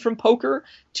feeling from poker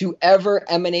to ever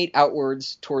emanate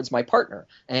outwards towards my partner.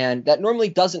 And that normally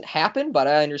doesn't happen, but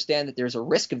I understand that there's a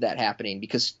risk of that happening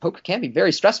because poker can be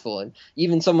very stressful. And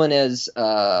even someone as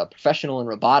professional and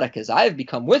robotic as I have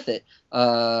become with it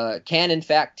can, in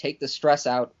fact, take the stress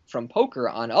out from poker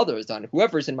on others, on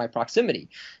whoever's in my proximity.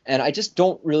 And I just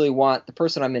don't really want the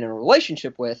person I'm in a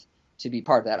relationship with to be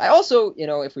part of that. I also,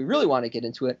 if we really want to get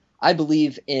into it, I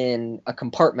believe in a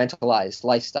compartmentalized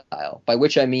lifestyle, by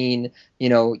which I mean,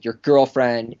 your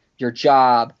girlfriend, your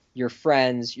job, your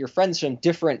friends from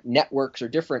different networks or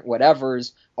different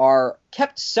whatevers are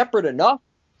kept separate enough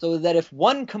so that if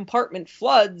one compartment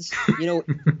floods, and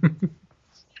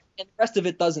the rest of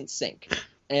it doesn't sink.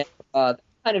 And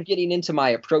kind of getting into my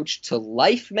approach to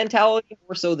life mentality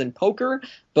more so than poker,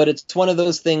 but it's one of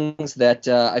those things that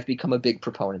I've become a big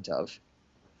proponent of.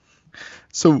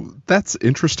 So that's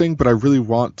interesting, but I really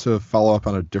want to follow up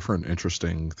on a different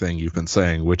interesting thing you've been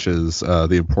saying, which is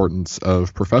the importance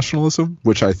of professionalism,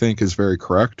 which I think is very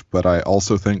correct, but I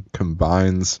also think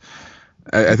combines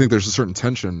I think there's a certain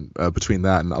tension between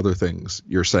that and other things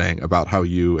you're saying about how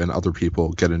you and other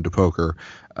people get into poker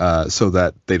so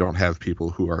that they don't have people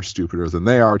who are stupider than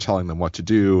they are telling them what to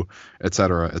do, et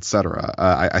cetera, et cetera.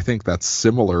 I think that's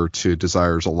similar to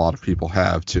desires a lot of people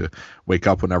have to wake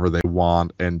up whenever they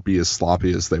want and be as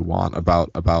sloppy as they want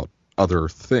about other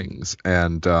things.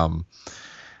 And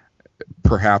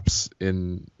perhaps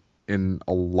in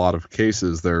a lot of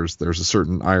cases, there's a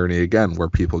certain irony again where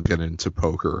people get into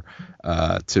poker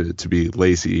to be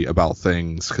lazy about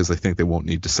things because they think they won't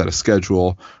need to set a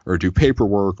schedule or do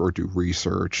paperwork or do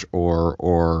research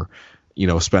or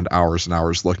spend hours and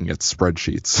hours looking at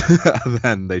spreadsheets.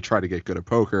 Then they try to get good at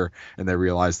poker and they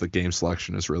realize that game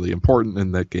selection is really important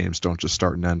and that games don't just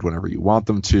start and end whenever you want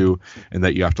them to, and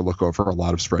that you have to look over a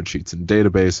lot of spreadsheets and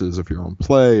databases of your own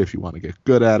play if you want to get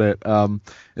good at it.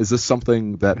 Is this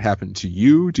something that happened to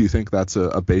you? Do you think that's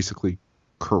a basically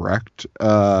correct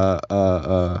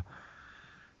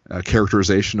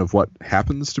characterization of what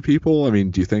happens to people? I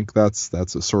mean, do you think that's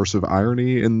a source of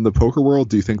irony in the poker world?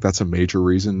 Do you think that's a major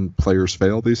reason players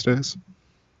fail these days?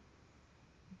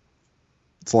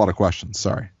 It's a lot of questions.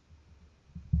 Sorry.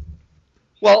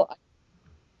 Well,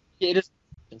 it is.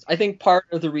 I think part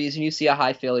of the reason you see a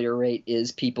high failure rate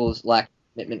is people's lack of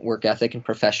commitment, work ethic, and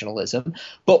professionalism.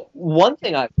 But one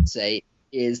thing I would say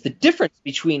is the difference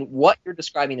between what you're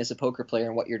describing as a poker player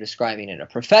and what you're describing in a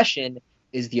profession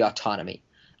is the autonomy.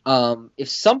 If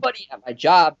somebody at my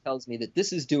job tells me that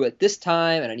this is due at this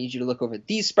time and I need you to look over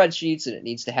these spreadsheets and it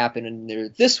needs to happen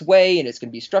in this way and it's going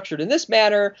to be structured in this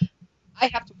manner, I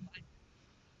have to.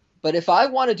 But if I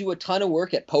want to do a ton of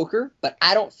work at poker, but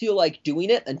I don't feel like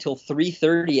doing it until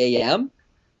 3:30 a.m.,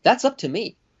 that's up to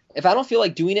me. If I don't feel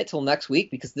like doing it till next week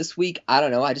because this week, I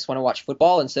don't know, I just want to watch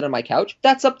football and sit on my couch,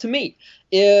 that's up to me.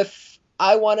 If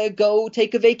I want to go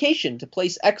take a vacation to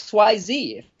place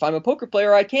XYZ. If I'm a poker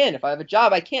player, I can. If I have a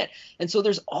job, I can't. And so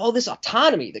there's all this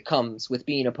autonomy that comes with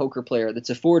being a poker player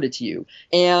that's afforded to you.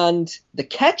 And the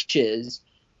catch is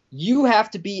you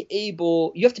have to be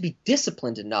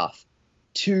disciplined enough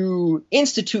to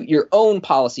institute your own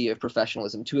policy of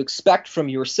professionalism, to expect from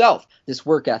yourself this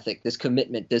work ethic, this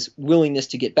commitment, this willingness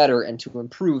to get better and to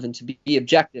improve and to be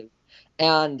objective.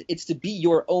 And it's to be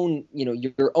your own,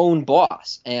 your own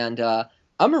boss. And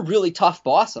I'm a really tough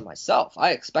boss on myself.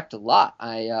 I expect a lot.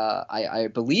 I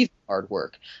believe in hard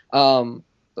work.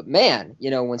 But man,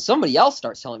 when somebody else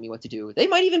starts telling me what to do, they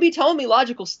might even be telling me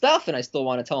logical stuff, and I still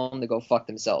want to tell them to go fuck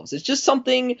themselves. It's just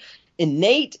something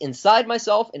innate inside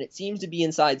myself, and it seems to be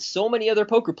inside so many other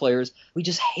poker players. We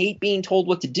just hate being told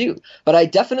what to do. But I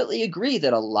definitely agree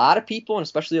that a lot of people, and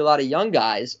especially a lot of young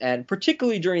guys, and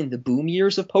particularly during the boom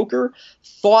years of poker,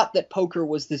 thought that poker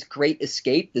was this great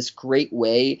escape, this great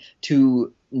way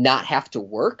to not have to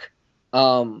work.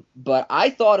 But I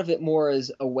thought of it more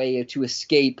as a way to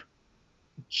escape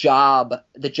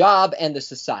the job and the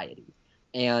society.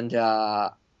 And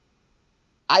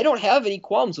I don't have any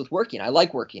qualms with working. I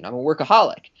like working. I'm a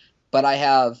workaholic. But I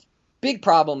have big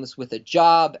problems with a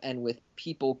job and with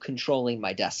people controlling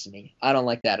my destiny. I don't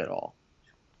like that at all.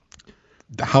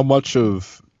 How much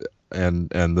of, and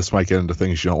this might get into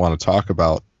things you don't want to talk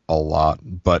about a lot,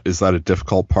 but is that a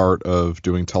difficult part of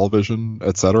doing television,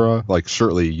 etc.? Like,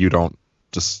 surely you don't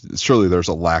just surely there's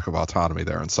a lack of autonomy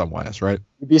there in some ways, right?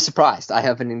 You'd be surprised. I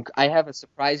have a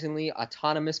surprisingly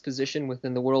autonomous position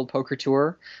within the World Poker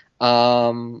Tour.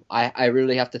 I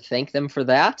really have to thank them for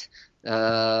that.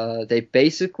 They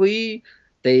basically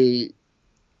I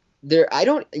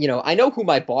know who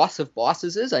my boss of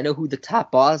bosses is. I know who the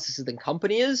top boss of the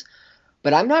company is,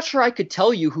 but I'm not sure I could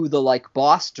tell you who the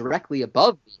boss directly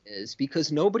above me is,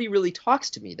 because nobody really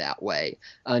talks to me that way.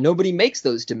 Nobody makes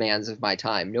those demands of my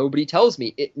time. Nobody tells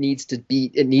me it needs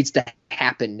to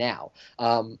happen now.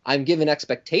 I'm given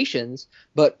expectations,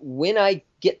 but when I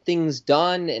get things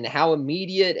done and how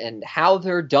immediate and how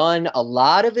they're done, a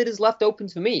lot of it is left open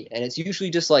to me. And it's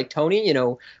usually just like, Tony,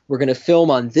 we're going to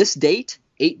film on this date,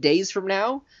 8 days from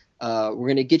now. We're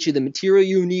going to get you the material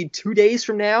you need 2 days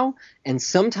from now, and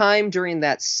sometime during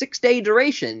that 6-day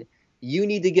duration, you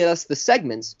need to get us the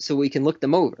segments so we can look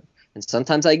them over. And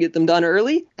sometimes I get them done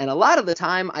early, and a lot of the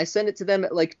time I send it to them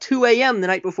at 2 a.m. the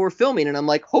night before filming, and I'm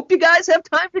like, hope you guys have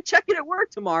time to check it at work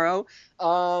tomorrow.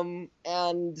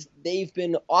 And they've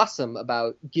been awesome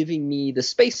about giving me the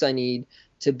space I need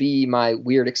to be my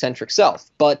weird, eccentric self.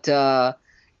 But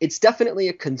it's definitely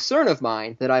a concern of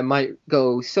mine that I might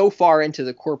go so far into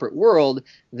the corporate world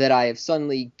that I have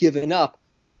suddenly given up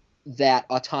that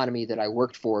autonomy that I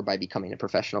worked for by becoming a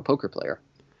professional poker player.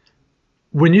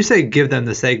 When you say give them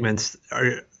the segments,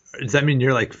 does that mean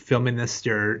you're filming this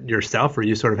yourself, or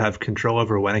you sort of have control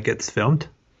over when it gets filmed?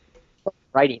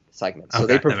 Writing the segments.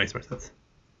 Okay, So that makes more sense.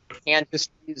 Hand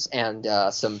histories and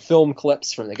some film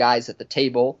clips from the guys at the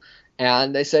table.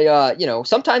 And they say,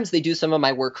 sometimes they do some of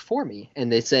my work for me,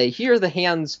 and they say, here are the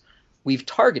hands we've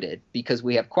targeted because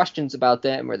we have questions about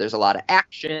them, or there's a lot of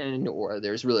action, or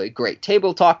there's really great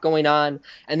table talk going on.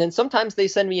 And then sometimes they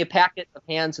send me a packet of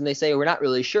hands and they say, we're not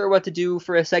really sure what to do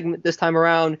for a segment this time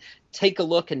around. Take a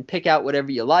look and pick out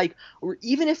whatever you like. Or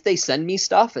even if they send me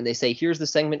stuff and they say, here's the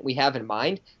segment we have in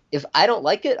mind, if I don't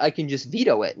like it, I can just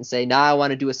veto it and say, nah, I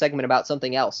want to do a segment about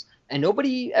something else. And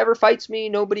nobody ever fights me.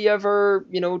 Nobody ever,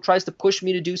 tries to push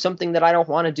me to do something that I don't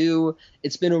want to do.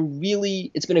 It's been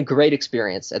a great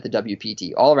experience at the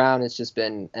WPT. All around, it's just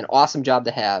been an awesome job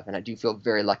to have, and I do feel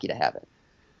very lucky to have it.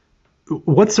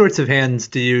 What sorts of hands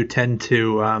do you tend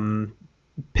to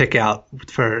pick out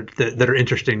that are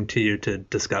interesting to you to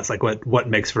discuss? What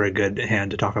makes for a good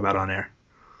hand to talk about on air?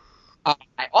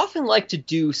 I often like to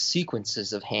do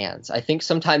sequences of hands. I think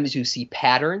sometimes you see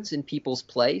patterns in people's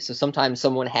play. So sometimes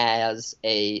someone has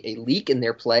a leak in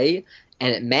their play,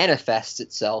 and it manifests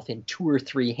itself in 2 or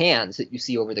 3 hands that you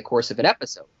see over the course of an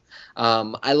episode.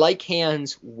 I like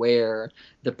hands where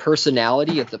the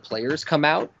personality of the players come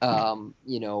out.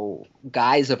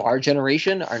 Guys of our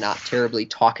generation are not terribly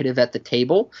talkative at the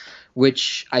table,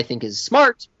 which I think is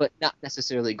smart, but not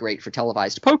necessarily great for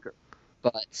televised poker.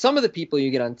 But some of the people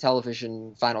you get on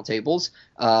television final tables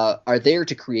are there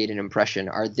to create an impression,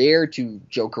 are there to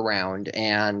joke around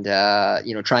and,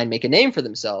 try and make a name for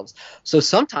themselves. So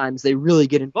sometimes they really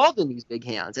get involved in these big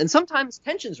hands. And sometimes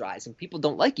tensions rise and people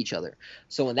don't like each other.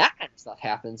 So when that kind of stuff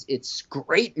happens, it's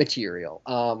great material.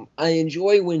 I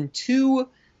enjoy when 2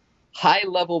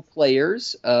 high-level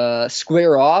players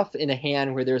square off in a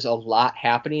hand where there's a lot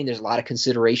happening. There's a lot of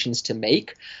considerations to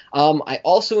make. I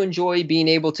also enjoy being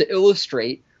able to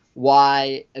illustrate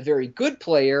why a very good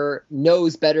player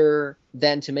knows better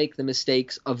than to make the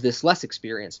mistakes of this less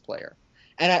experienced player.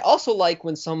 And I also like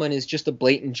when someone is just a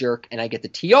blatant jerk and I get to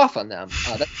tee off on them.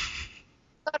 That's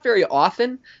not very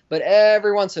often, but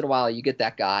every once in a while you get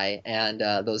that guy, and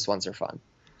those ones are fun.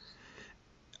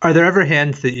 Are there ever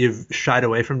hands that you've shied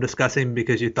away from discussing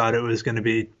because you thought it was going to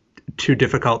be too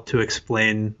difficult to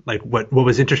explain, what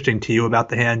was interesting to you about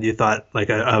the hand you thought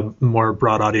a more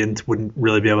broad audience wouldn't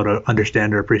really be able to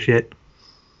understand or appreciate?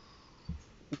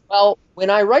 Well,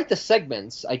 when I write the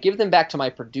segments, I give them back to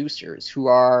my producers, who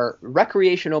are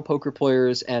recreational poker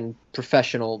players and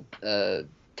professional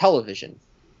television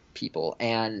people,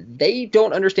 and they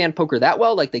don't understand poker that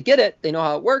well. They get it, they know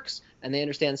how it works, and they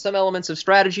understand some elements of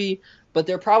strategy, but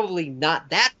they're probably not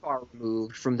that far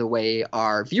removed from the way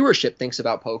our viewership thinks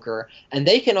about poker, and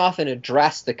they can often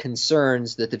address the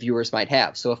concerns that the viewers might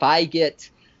have. So if I get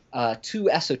too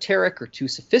esoteric or too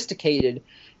sophisticated,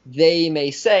 they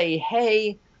may say,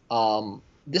 hey,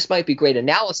 this might be great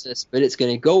analysis, but it's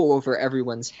going to go over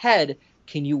everyone's head.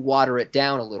 Can you water it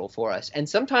down a little for us? And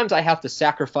sometimes I have to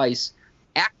sacrifice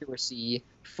accuracy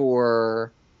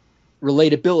for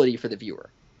relatability for the viewer.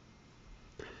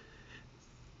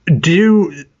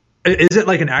 Is it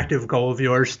an active goal of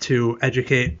yours to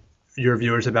educate your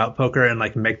viewers about poker and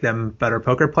make them better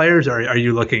poker players, or are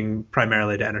you looking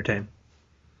primarily to entertain?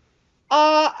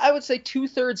 I would say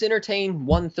 2/3 entertain,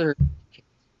 1/3.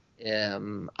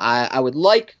 I would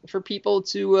like for people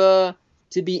to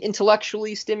be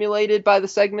intellectually stimulated by the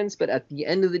segments, but at the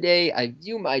end of the day, I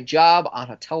view my job on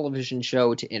a television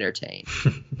show to entertain.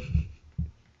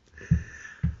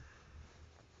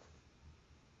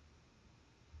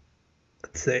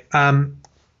 Let's see.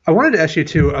 I wanted to ask you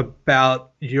too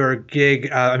about your gig.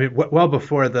 Well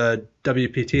before the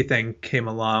WPT thing came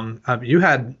along, you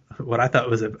had what I thought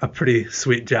was a pretty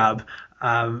sweet job.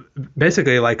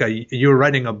 Basically, you were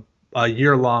writing a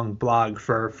year-long blog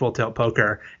for Full Tilt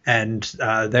Poker, and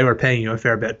they were paying you a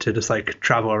fair bit to just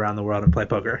travel around the world and play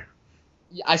poker.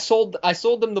 I sold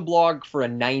them the blog for a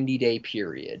 90-day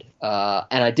period,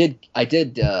 and I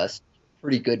did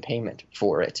pretty good payment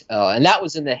for it, and that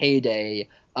was in the heyday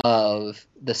of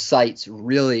the sites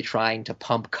really trying to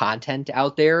pump content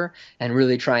out there and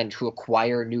really trying to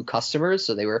acquire new customers.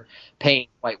 So they were paying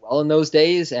quite well in those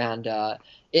days, and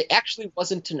it actually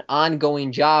wasn't an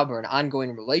ongoing job or an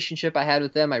ongoing relationship I had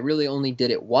with them. I really only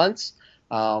did it once.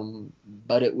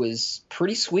 But it was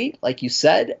pretty sweet, like you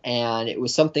said, and it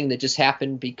was something that just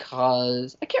happened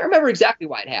because I can't remember exactly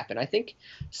why it happened. I think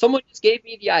someone just gave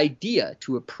me the idea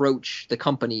to approach the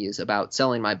companies about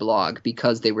selling my blog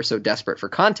because they were so desperate for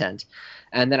content.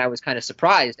 And then I was kind of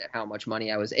surprised at how much money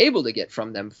I was able to get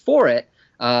from them for it.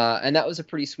 And that was a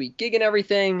pretty sweet gig and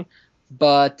everything,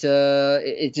 but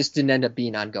it just didn't end up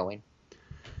being ongoing.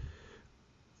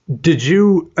 Did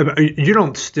you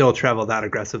don't still travel that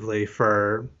aggressively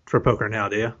for poker now,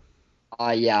 do you?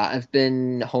 Yeah, I've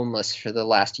been homeless for the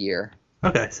last year.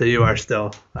 Okay, so you are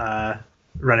still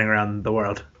running around the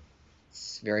world.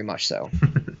 Very much so.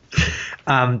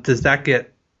 Does that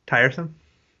get tiresome?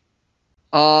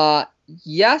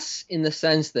 Yes, in the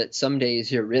sense that some days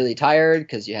you're really tired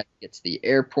because you have to get to the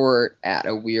airport at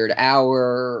a weird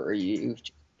hour, or you've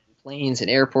planes and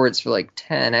airports for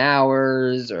 10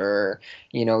 hours, or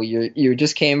you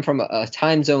just came from a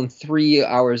time zone 3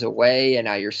 hours away and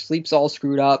now your sleep's all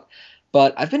screwed up.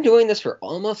 But I've been doing this for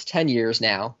almost 10 years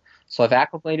now, so I've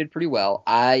acclimated pretty well.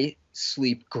 I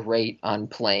sleep great on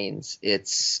planes.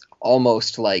 It's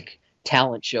almost like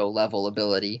talent show level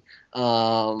ability.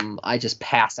 I just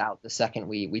pass out the second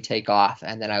we take off,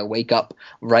 and then I wake up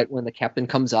right when the captain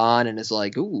comes on and is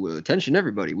like, "Ooh, attention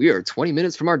everybody, we are 20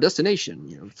 minutes from our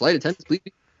destination. Flight attendants, please."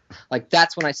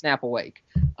 That's when I snap awake.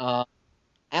 And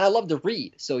I love to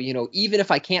read, so even if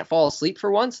I can't fall asleep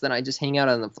for once, then I just hang out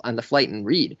on the flight and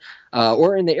read,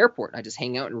 or in the airport I just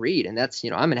hang out and read, and that's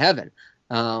I'm in heaven.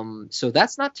 So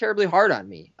that's not terribly hard on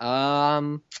me.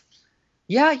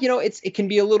 Yeah, it can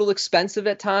be a little expensive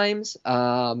at times,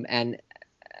 and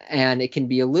it can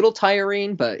be a little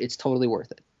tiring, but it's totally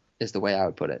worth it, is the way I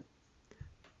would put it.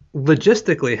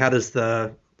 Logistically, how does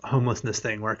the homelessness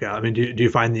thing work out? Do you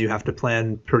find that you have to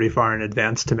plan pretty far in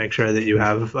advance to make sure that you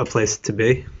have a place to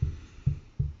be?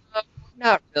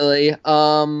 Not really.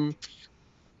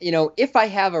 If I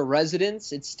have a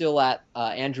residence, it's still at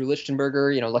Andrew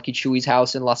Lichtenberger, Lucky Chewy's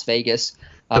house in Las Vegas.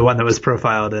 The one that was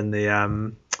profiled in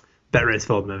the Bet Race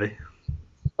Fold movie.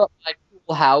 My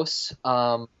pool house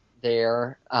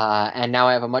there, and now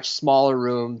I have a much smaller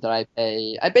room that I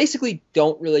pay. I basically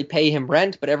don't really pay him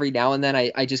rent, but every now and then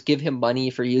I just give him money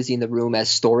for using the room as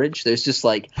storage. There's just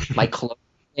my clothes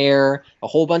there, a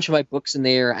whole bunch of my books in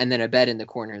there, and then a bed in the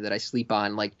corner that I sleep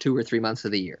on 2 or 3 months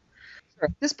of the year.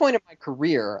 At this point in my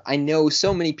career, I know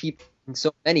so many people in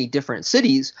so many different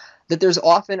cities that there's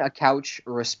often a couch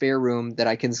or a spare room that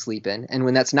I can sleep in. And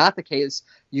when that's not the case,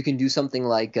 you can do something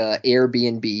like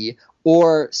Airbnb,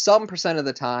 or some percent of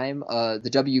the time, the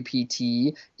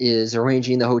WPT is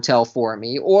arranging the hotel for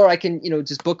me, or I can,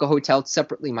 just book a hotel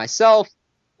separately myself,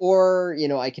 or,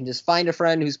 I can just find a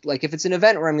friend who's if it's an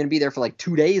event where I'm going to be there for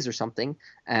 2 days or something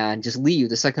and just leave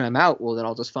the second I'm out, well, then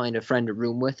I'll just find a friend to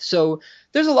room with. So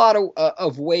there's a lot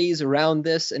of ways around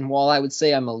this. And while I would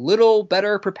say I'm a little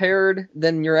better prepared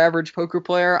than your average poker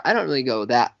player, I don't really go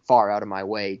that far out of my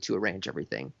way to arrange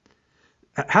everything.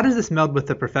 How does this meld with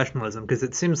the professionalism? Because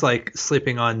it seems like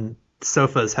sleeping on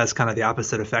sofas has kind of the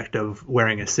opposite effect of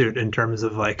wearing a suit in terms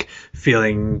of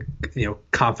feeling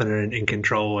confident and in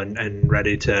control and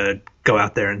ready to go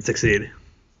out there and succeed.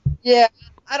 Yeah,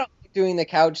 I don't like doing the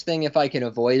couch thing if I can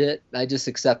avoid it. I just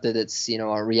accept that it's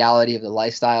a reality of the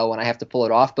lifestyle when I have to pull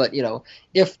it off. But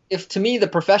if to me the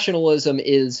professionalism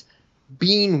is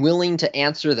being willing to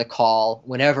answer the call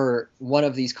whenever one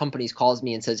of these companies calls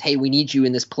me and says, "Hey, we need you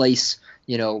in this place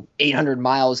 800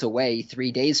 miles away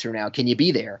 3 days from now. Can you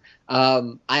be there?"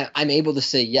 I'm able to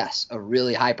say yes a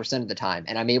really high percent of the time,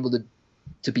 and I'm able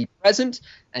to be present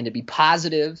and to be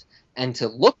positive and to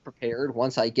look prepared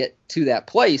once I get to that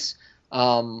place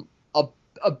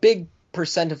a big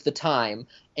percent of the time.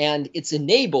 And it's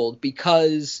enabled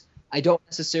because I don't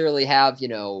necessarily have,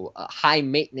 high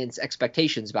maintenance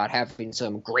expectations about having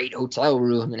some great hotel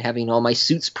room and having all my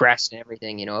suits pressed and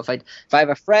everything. If I have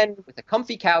a friend with a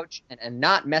comfy couch and a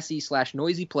not messy /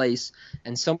 noisy place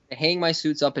and somewhere to hang my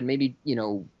suits up and maybe,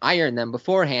 iron them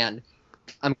beforehand,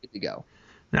 I'm good to go.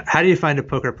 Now, how do you find a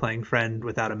poker playing friend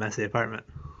without a messy apartment?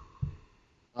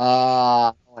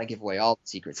 I don't want to give away all the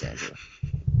secrets, Andrew.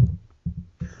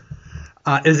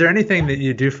 Is there anything that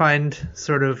you do find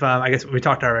sort of, I guess we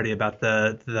talked already about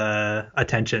the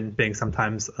attention being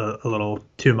sometimes a little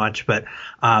too much, but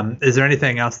is there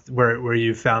anything else where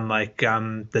you found like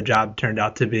the job turned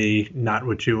out to be not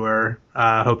what you were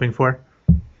hoping for?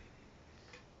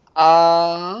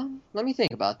 Let me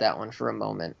think about that one for a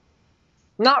moment.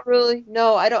 Not really.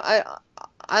 No,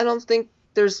 I don't think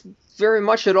there's very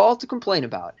much at all to complain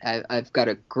about. I've got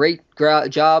a great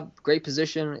job, great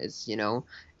position.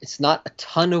 It's not a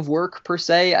ton of work per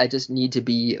se. I just need to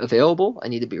be available. I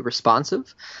need to be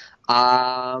responsive.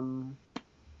 You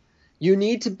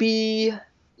need to be.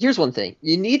 Here's one thing.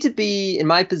 You need to be, in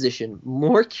my position,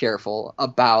 more careful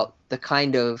about the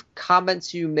kind of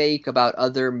comments you make about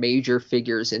other major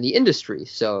figures in the industry.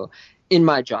 So in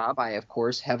my job, I, of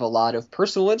course, have a lot of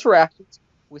personal interactions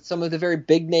with some of the very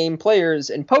big name players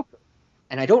in poker.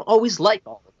 And I don't always like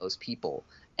all of those people.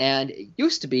 And it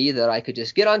used to be that I could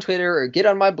just get on Twitter or get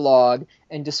on my blog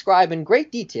and describe in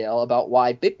great detail about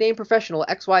why big name professional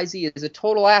XYZ is a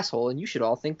total asshole, and you should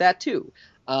all think that too.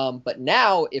 But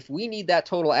now, if we need that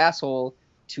total asshole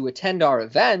to attend our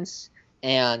events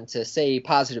and to say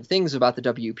positive things about the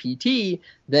WPT,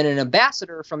 then an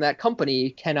ambassador from that company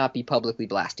cannot be publicly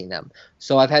blasting them.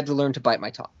 So I've had to learn to bite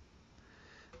my tongue.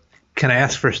 Can I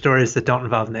ask for stories that don't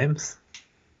involve names?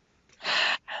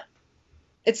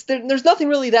 There's nothing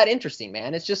really that interesting,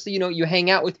 man. It's just, you hang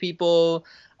out with people,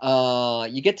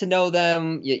 you get to know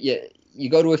them, you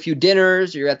go to a few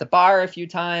dinners, you're at the bar a few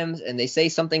times, and they say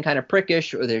something kind of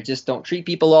prickish, or they just don't treat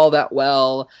people all that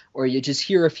well, or you just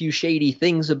hear a few shady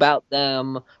things about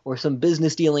them, or some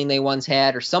business dealing they once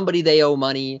had, or somebody they owe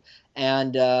money,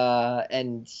 and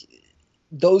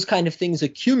those kind of things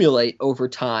accumulate over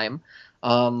time,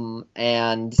 and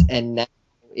now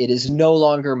it is no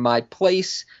longer my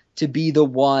place to be the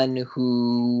one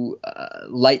who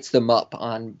lights them up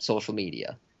on social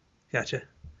media. Gotcha.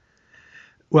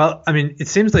 Well, I mean, it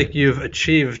seems like you've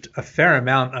achieved a fair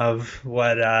amount of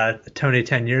what Tony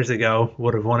 10 years ago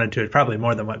would have wanted to, probably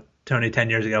more than what Tony 10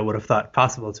 years ago would have thought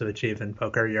possible to achieve in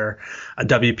poker. You're a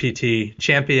WPT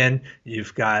champion.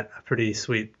 You've got a pretty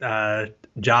sweet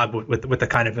job with the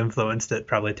kind of influence that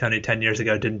probably Tony 10 years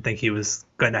ago didn't think he was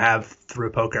going to have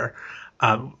through poker.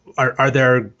 Are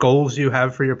there goals you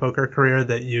have for your poker career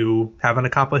that you haven't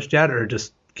accomplished yet, or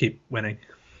just keep winning?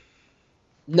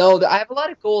 No, I have a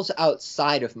lot of goals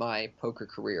outside of my poker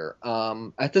career.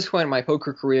 At this point in my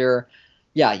poker career,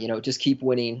 just keep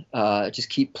winning, just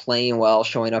keep playing well,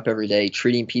 showing up every day,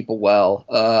 treating people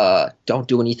well, don't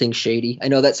do anything shady. I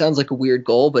know that sounds like a weird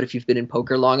goal, but if you've been in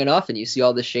poker long enough and you see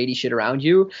all this shady shit around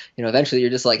you, eventually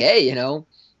you're just like, hey,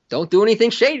 don't do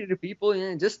anything shady to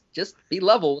people. Just be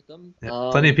level with them. Yeah,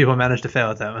 plenty of people manage to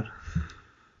fail at that one.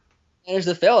 Managed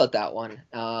to fail at that one,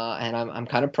 and I'm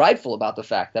kind of prideful about the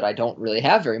fact that I don't really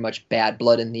have very much bad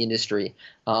blood in the industry.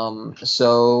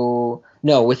 So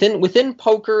no, within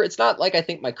poker, it's not like I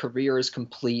think my career is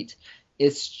complete.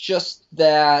 It's just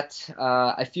that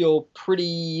I feel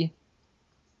pretty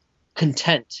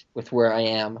content with where I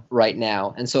am right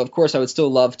now. And so, of course, I would still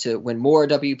love to win more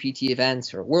WPT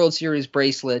events or World Series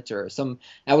bracelet or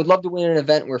I would love to win an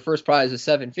event where first prize was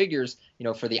 7 figures,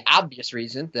 for the obvious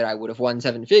reason that I would have won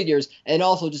 7 figures. And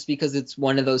also just because it's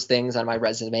one of those things on my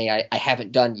resume I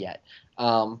haven't done yet.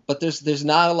 But there's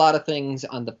not a lot of things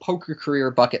on the poker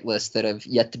career bucket list that have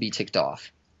yet to be ticked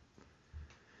off.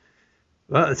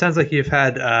 Well, it sounds like you've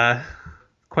had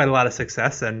quite a lot of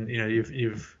success, and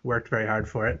you've worked very hard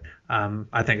for it.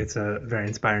 I think it's a very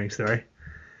inspiring story.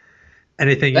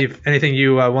 Anything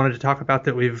you wanted to talk about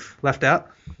that we've left out?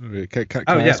 Can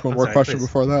I ask one more question please.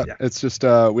 Before that? Yeah. It's just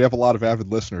we have a lot of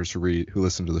avid listeners who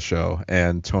listen to the show,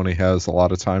 and Tony has a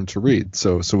lot of time to read.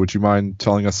 So would you mind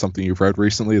telling us something you've read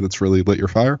recently that's really lit your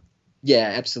fire?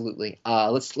 Yeah, absolutely.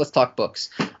 Let's talk books.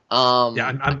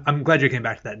 I'm glad you came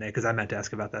back to that, Nate, because I meant to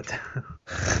ask about that too.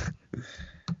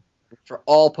 For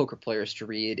all poker players to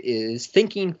read is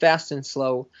Thinking Fast and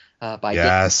Slow by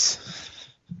Yes.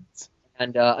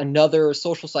 And another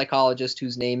social psychologist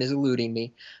whose name is eluding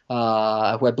me, who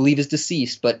I believe is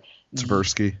deceased, but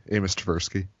Tversky, Amos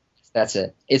Tversky. That's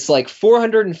it. It's like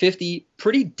 450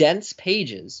 pretty dense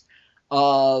pages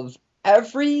of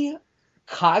every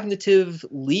cognitive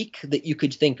leak that you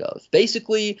could think of.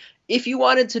 Basically, if you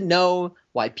wanted to know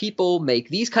why people make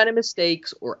these kind of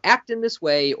mistakes or act in this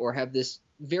way or have this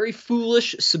very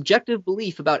foolish subjective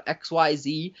belief about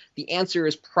XYZ, the answer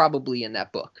is probably in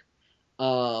that book.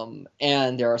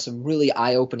 And there are some really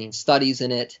eye-opening studies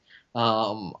in it.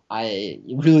 I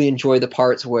really enjoy the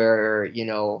parts where,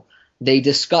 they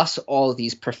discuss all of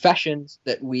these professions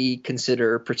that we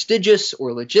consider prestigious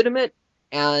or legitimate,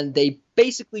 and they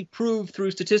basically prove through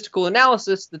statistical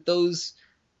analysis that those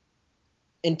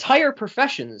entire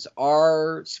professions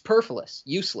are superfluous,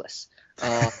 useless.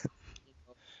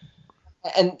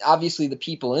 And obviously the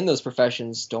people in those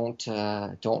professions don't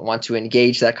want to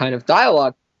engage that kind of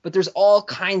dialogue. But there's all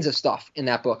kinds of stuff in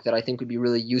that book that I think would be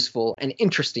really useful and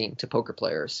interesting to poker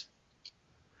players.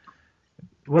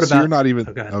 What so about? You're not even.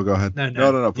 Oh, go ahead. Oh, go ahead.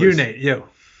 No. Please. You, Nate. You.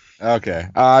 Okay.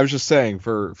 I was just saying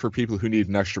for people who need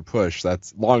an extra push,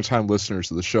 that's longtime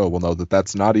listeners of the show will know that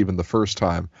that's not even the first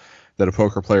time that a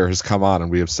poker player has come on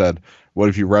and we have said, what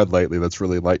have you read lately that's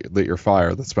really lit your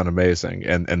fire? That's been amazing.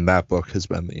 And that book has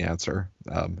been the answer.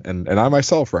 And I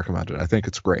myself recommend it. I think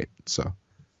it's great. So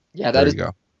yeah, there you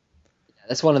go.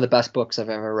 That's one of the best books I've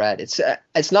ever read.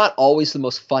 It's not always the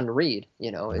most fun read.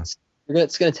 It's going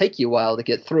to take you a while to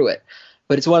get through it,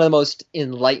 but it's one of the most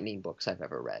enlightening books I've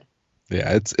ever read.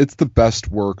 Yeah, it's the best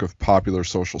work of popular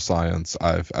social science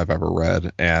I've ever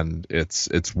read, and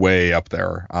it's way up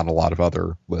there on a lot of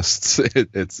other lists.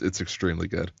 It's extremely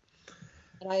good.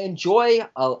 And I enjoy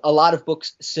a lot of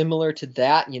books similar to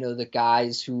that. The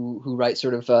guys who write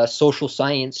sort of social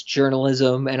science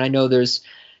journalism, and I know there's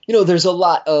a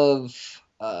lot of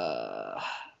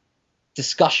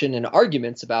discussion and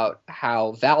arguments about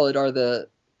how valid are the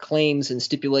claims and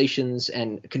stipulations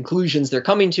and conclusions they're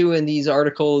coming to in these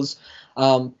articles.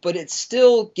 But it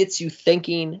still gets you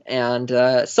thinking,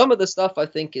 and some of the stuff I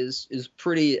think is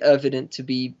pretty evident to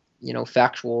be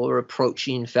factual or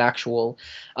approaching factual.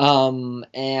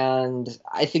 And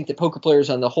I think that poker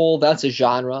players on the whole, that's a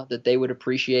genre that they would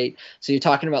appreciate. So you're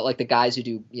talking about like the guys who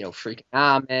do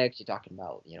Freakonomics, you're talking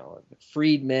about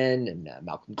Friedman and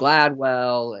Malcolm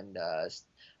Gladwell and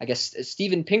I guess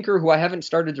Steven Pinker, who I haven't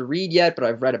started to read yet, but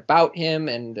I've read about him,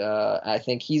 and I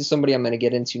think he's somebody I'm going to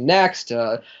get into next.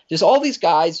 Just all these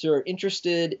guys who are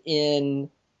interested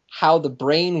in how the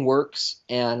brain works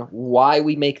and why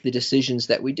we make the decisions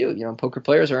that we do. Poker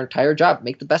players, our entire job,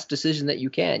 make the best decision that you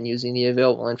can using the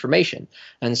available information.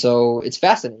 And so it's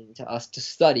fascinating to us to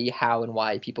study how and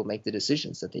why people make the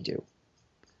decisions that they do.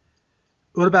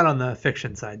 What about on the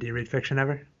fiction side? Do you read fiction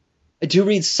ever? I do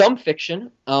read some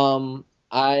fiction.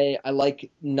 I like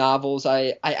novels.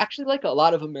 I actually like a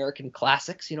lot of American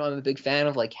classics. I'm a big fan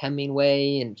of like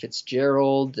Hemingway and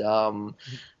Fitzgerald.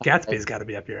 Gatsby's got to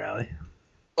be up your alley.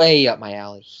 Way up my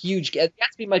alley. Huge.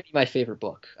 Gatsby might be my favorite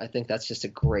book. I think that's just a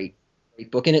great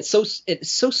book, and it's so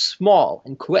small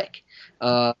and quick.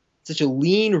 Such a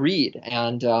lean read,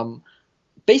 and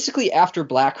basically after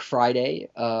Black Friday,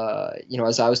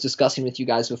 as I was discussing with you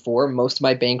guys before, most of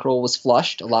my bankroll was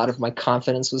flushed. A lot of my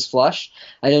confidence was flushed.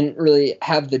 I didn't really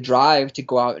have the drive to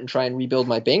go out and try and rebuild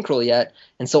my bankroll yet,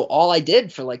 and so all I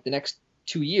did for like the next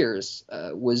 2 years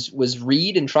was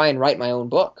read and try and write my own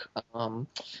book.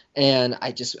 And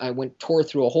I tore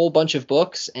through a whole bunch of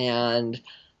books, and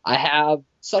I have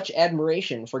such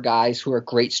admiration for guys who are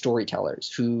great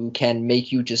storytellers, who can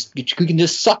make you who can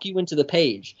just suck you into the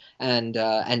page and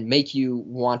make you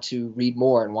want to read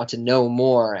more and want to know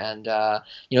more. And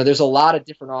there's a lot of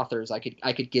different authors I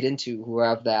could get into who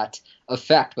have that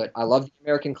effect. But I love the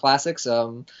American classics.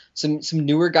 Some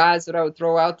newer guys that I would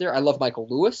throw out there. I love Michael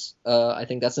Lewis. I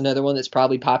think that's another one that's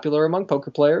probably popular among poker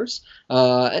players,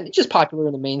 and just popular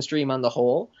in the mainstream on the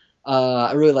whole.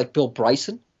 I really like Bill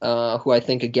Bryson. Who I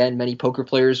think, again, many poker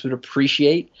players would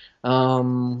appreciate.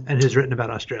 And who's written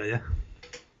about Australia.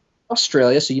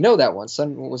 Australia, so you know that one.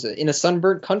 What was it? In a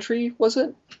Sunburnt Country, was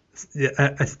it? Yeah,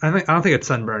 I don't think it's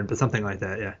Sunburned, but something like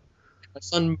that, yeah.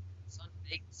 Something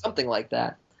like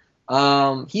that.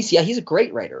 He's a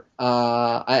great writer.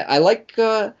 I like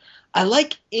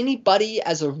anybody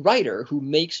as a writer who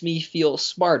makes me feel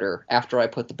smarter after I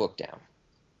put the book down.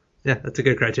 Yeah, that's a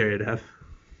good criteria to have.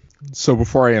 So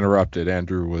before I interrupted,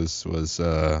 Andrew was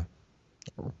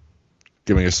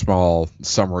giving a small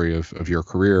summary of your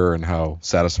career and how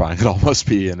satisfying it all must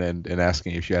be, and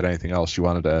asking if you had anything else you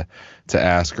wanted to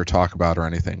ask or talk about or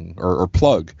anything or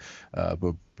plug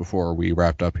before we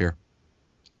wrapped up here.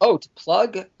 Oh, to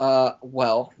plug?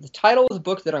 Well, the title of the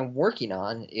book that I'm working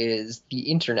on is The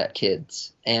Internet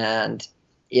Kids, and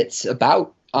it's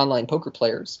about online poker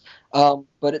players,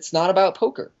 but it's not about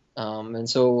poker. And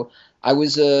so I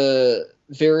was I'm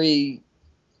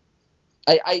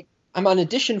on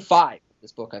edition 5 of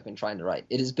this book I've been trying to write.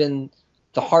 It has been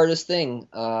the hardest thing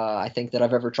I think that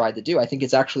I've ever tried to do. I think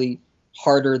it's actually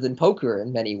harder than poker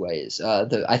in many ways.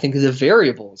 I think the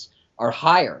variables are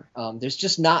higher. There's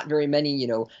just not very many,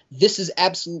 this is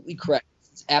absolutely correct.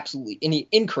 It's absolutely any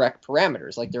incorrect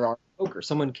parameters like there are in poker.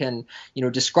 Someone can,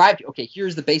 describe, okay,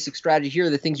 here's the basic strategy. Here are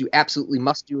the things you absolutely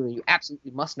must do and you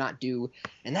absolutely must not do.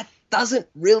 And that doesn't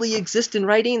really exist in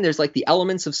writing. There's like the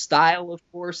elements of style, of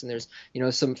course, and there's,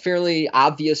 some fairly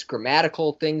obvious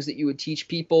grammatical things that you would teach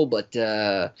people, but,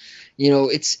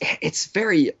 it's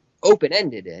very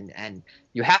open-ended and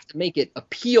you have to make it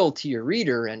appeal to your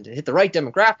reader and to hit the right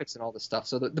demographics and all this stuff.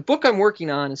 So the book I'm working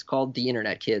on is called The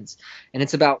Internet Kids, and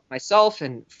it's about myself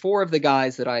and 4 of the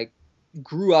guys that I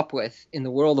grew up with in the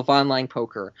world of online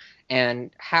poker and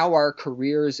how our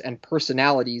careers and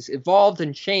personalities evolved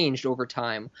and changed over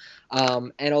time.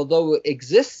 And although it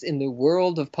exists in the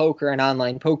world of poker and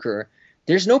online poker,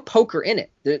 there's no poker in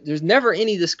it. There's never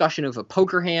any discussion of a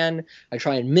poker hand. I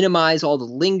try and minimize all the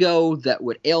lingo that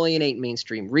would alienate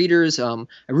mainstream readers. I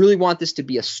really want this to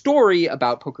be a story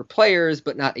about poker players,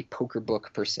 but not a poker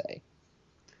book per se.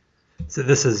 So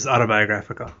this is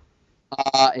autobiographical.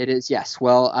 It is, yes.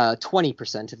 Well,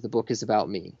 20% of the book is about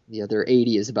me. The other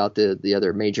 80 is about the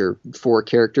other major 4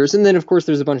 characters. And then, of course,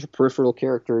 there's a bunch of peripheral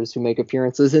characters who make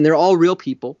appearances, and they're all real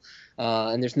people.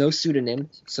 And there's no pseudonym,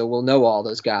 so we'll know all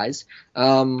those guys.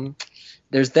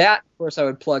 There's that. Of course, I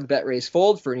would plug Bet Raise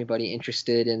Fold for anybody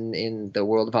interested in the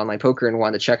world of online poker and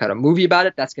wanted to check out a movie about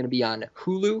it. That's going to be on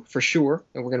Hulu for sure,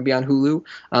 and we're going to be on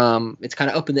Hulu. It's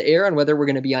kind of up in the air on whether we're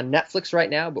going to be on Netflix right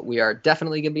now, but we are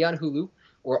definitely going to be on Hulu,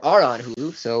 or are on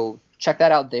Hulu, so check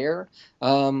that out there.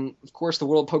 Of course, the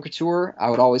World Poker Tour, I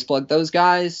would always plug those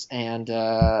guys, and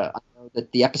I know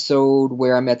that the episode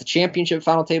where I'm at the championship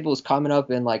final table is coming up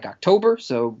in like October,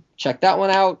 so check that one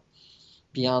out.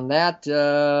 Beyond that,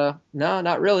 no,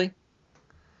 not really.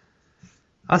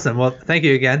 Awesome. Well, thank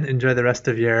you again. Enjoy the rest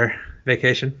of your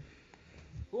vacation.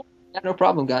 Cool. Yeah, no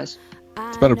problem, guys.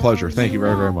 It's been a pleasure. Thank you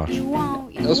very, very much.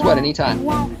 No sweat anytime.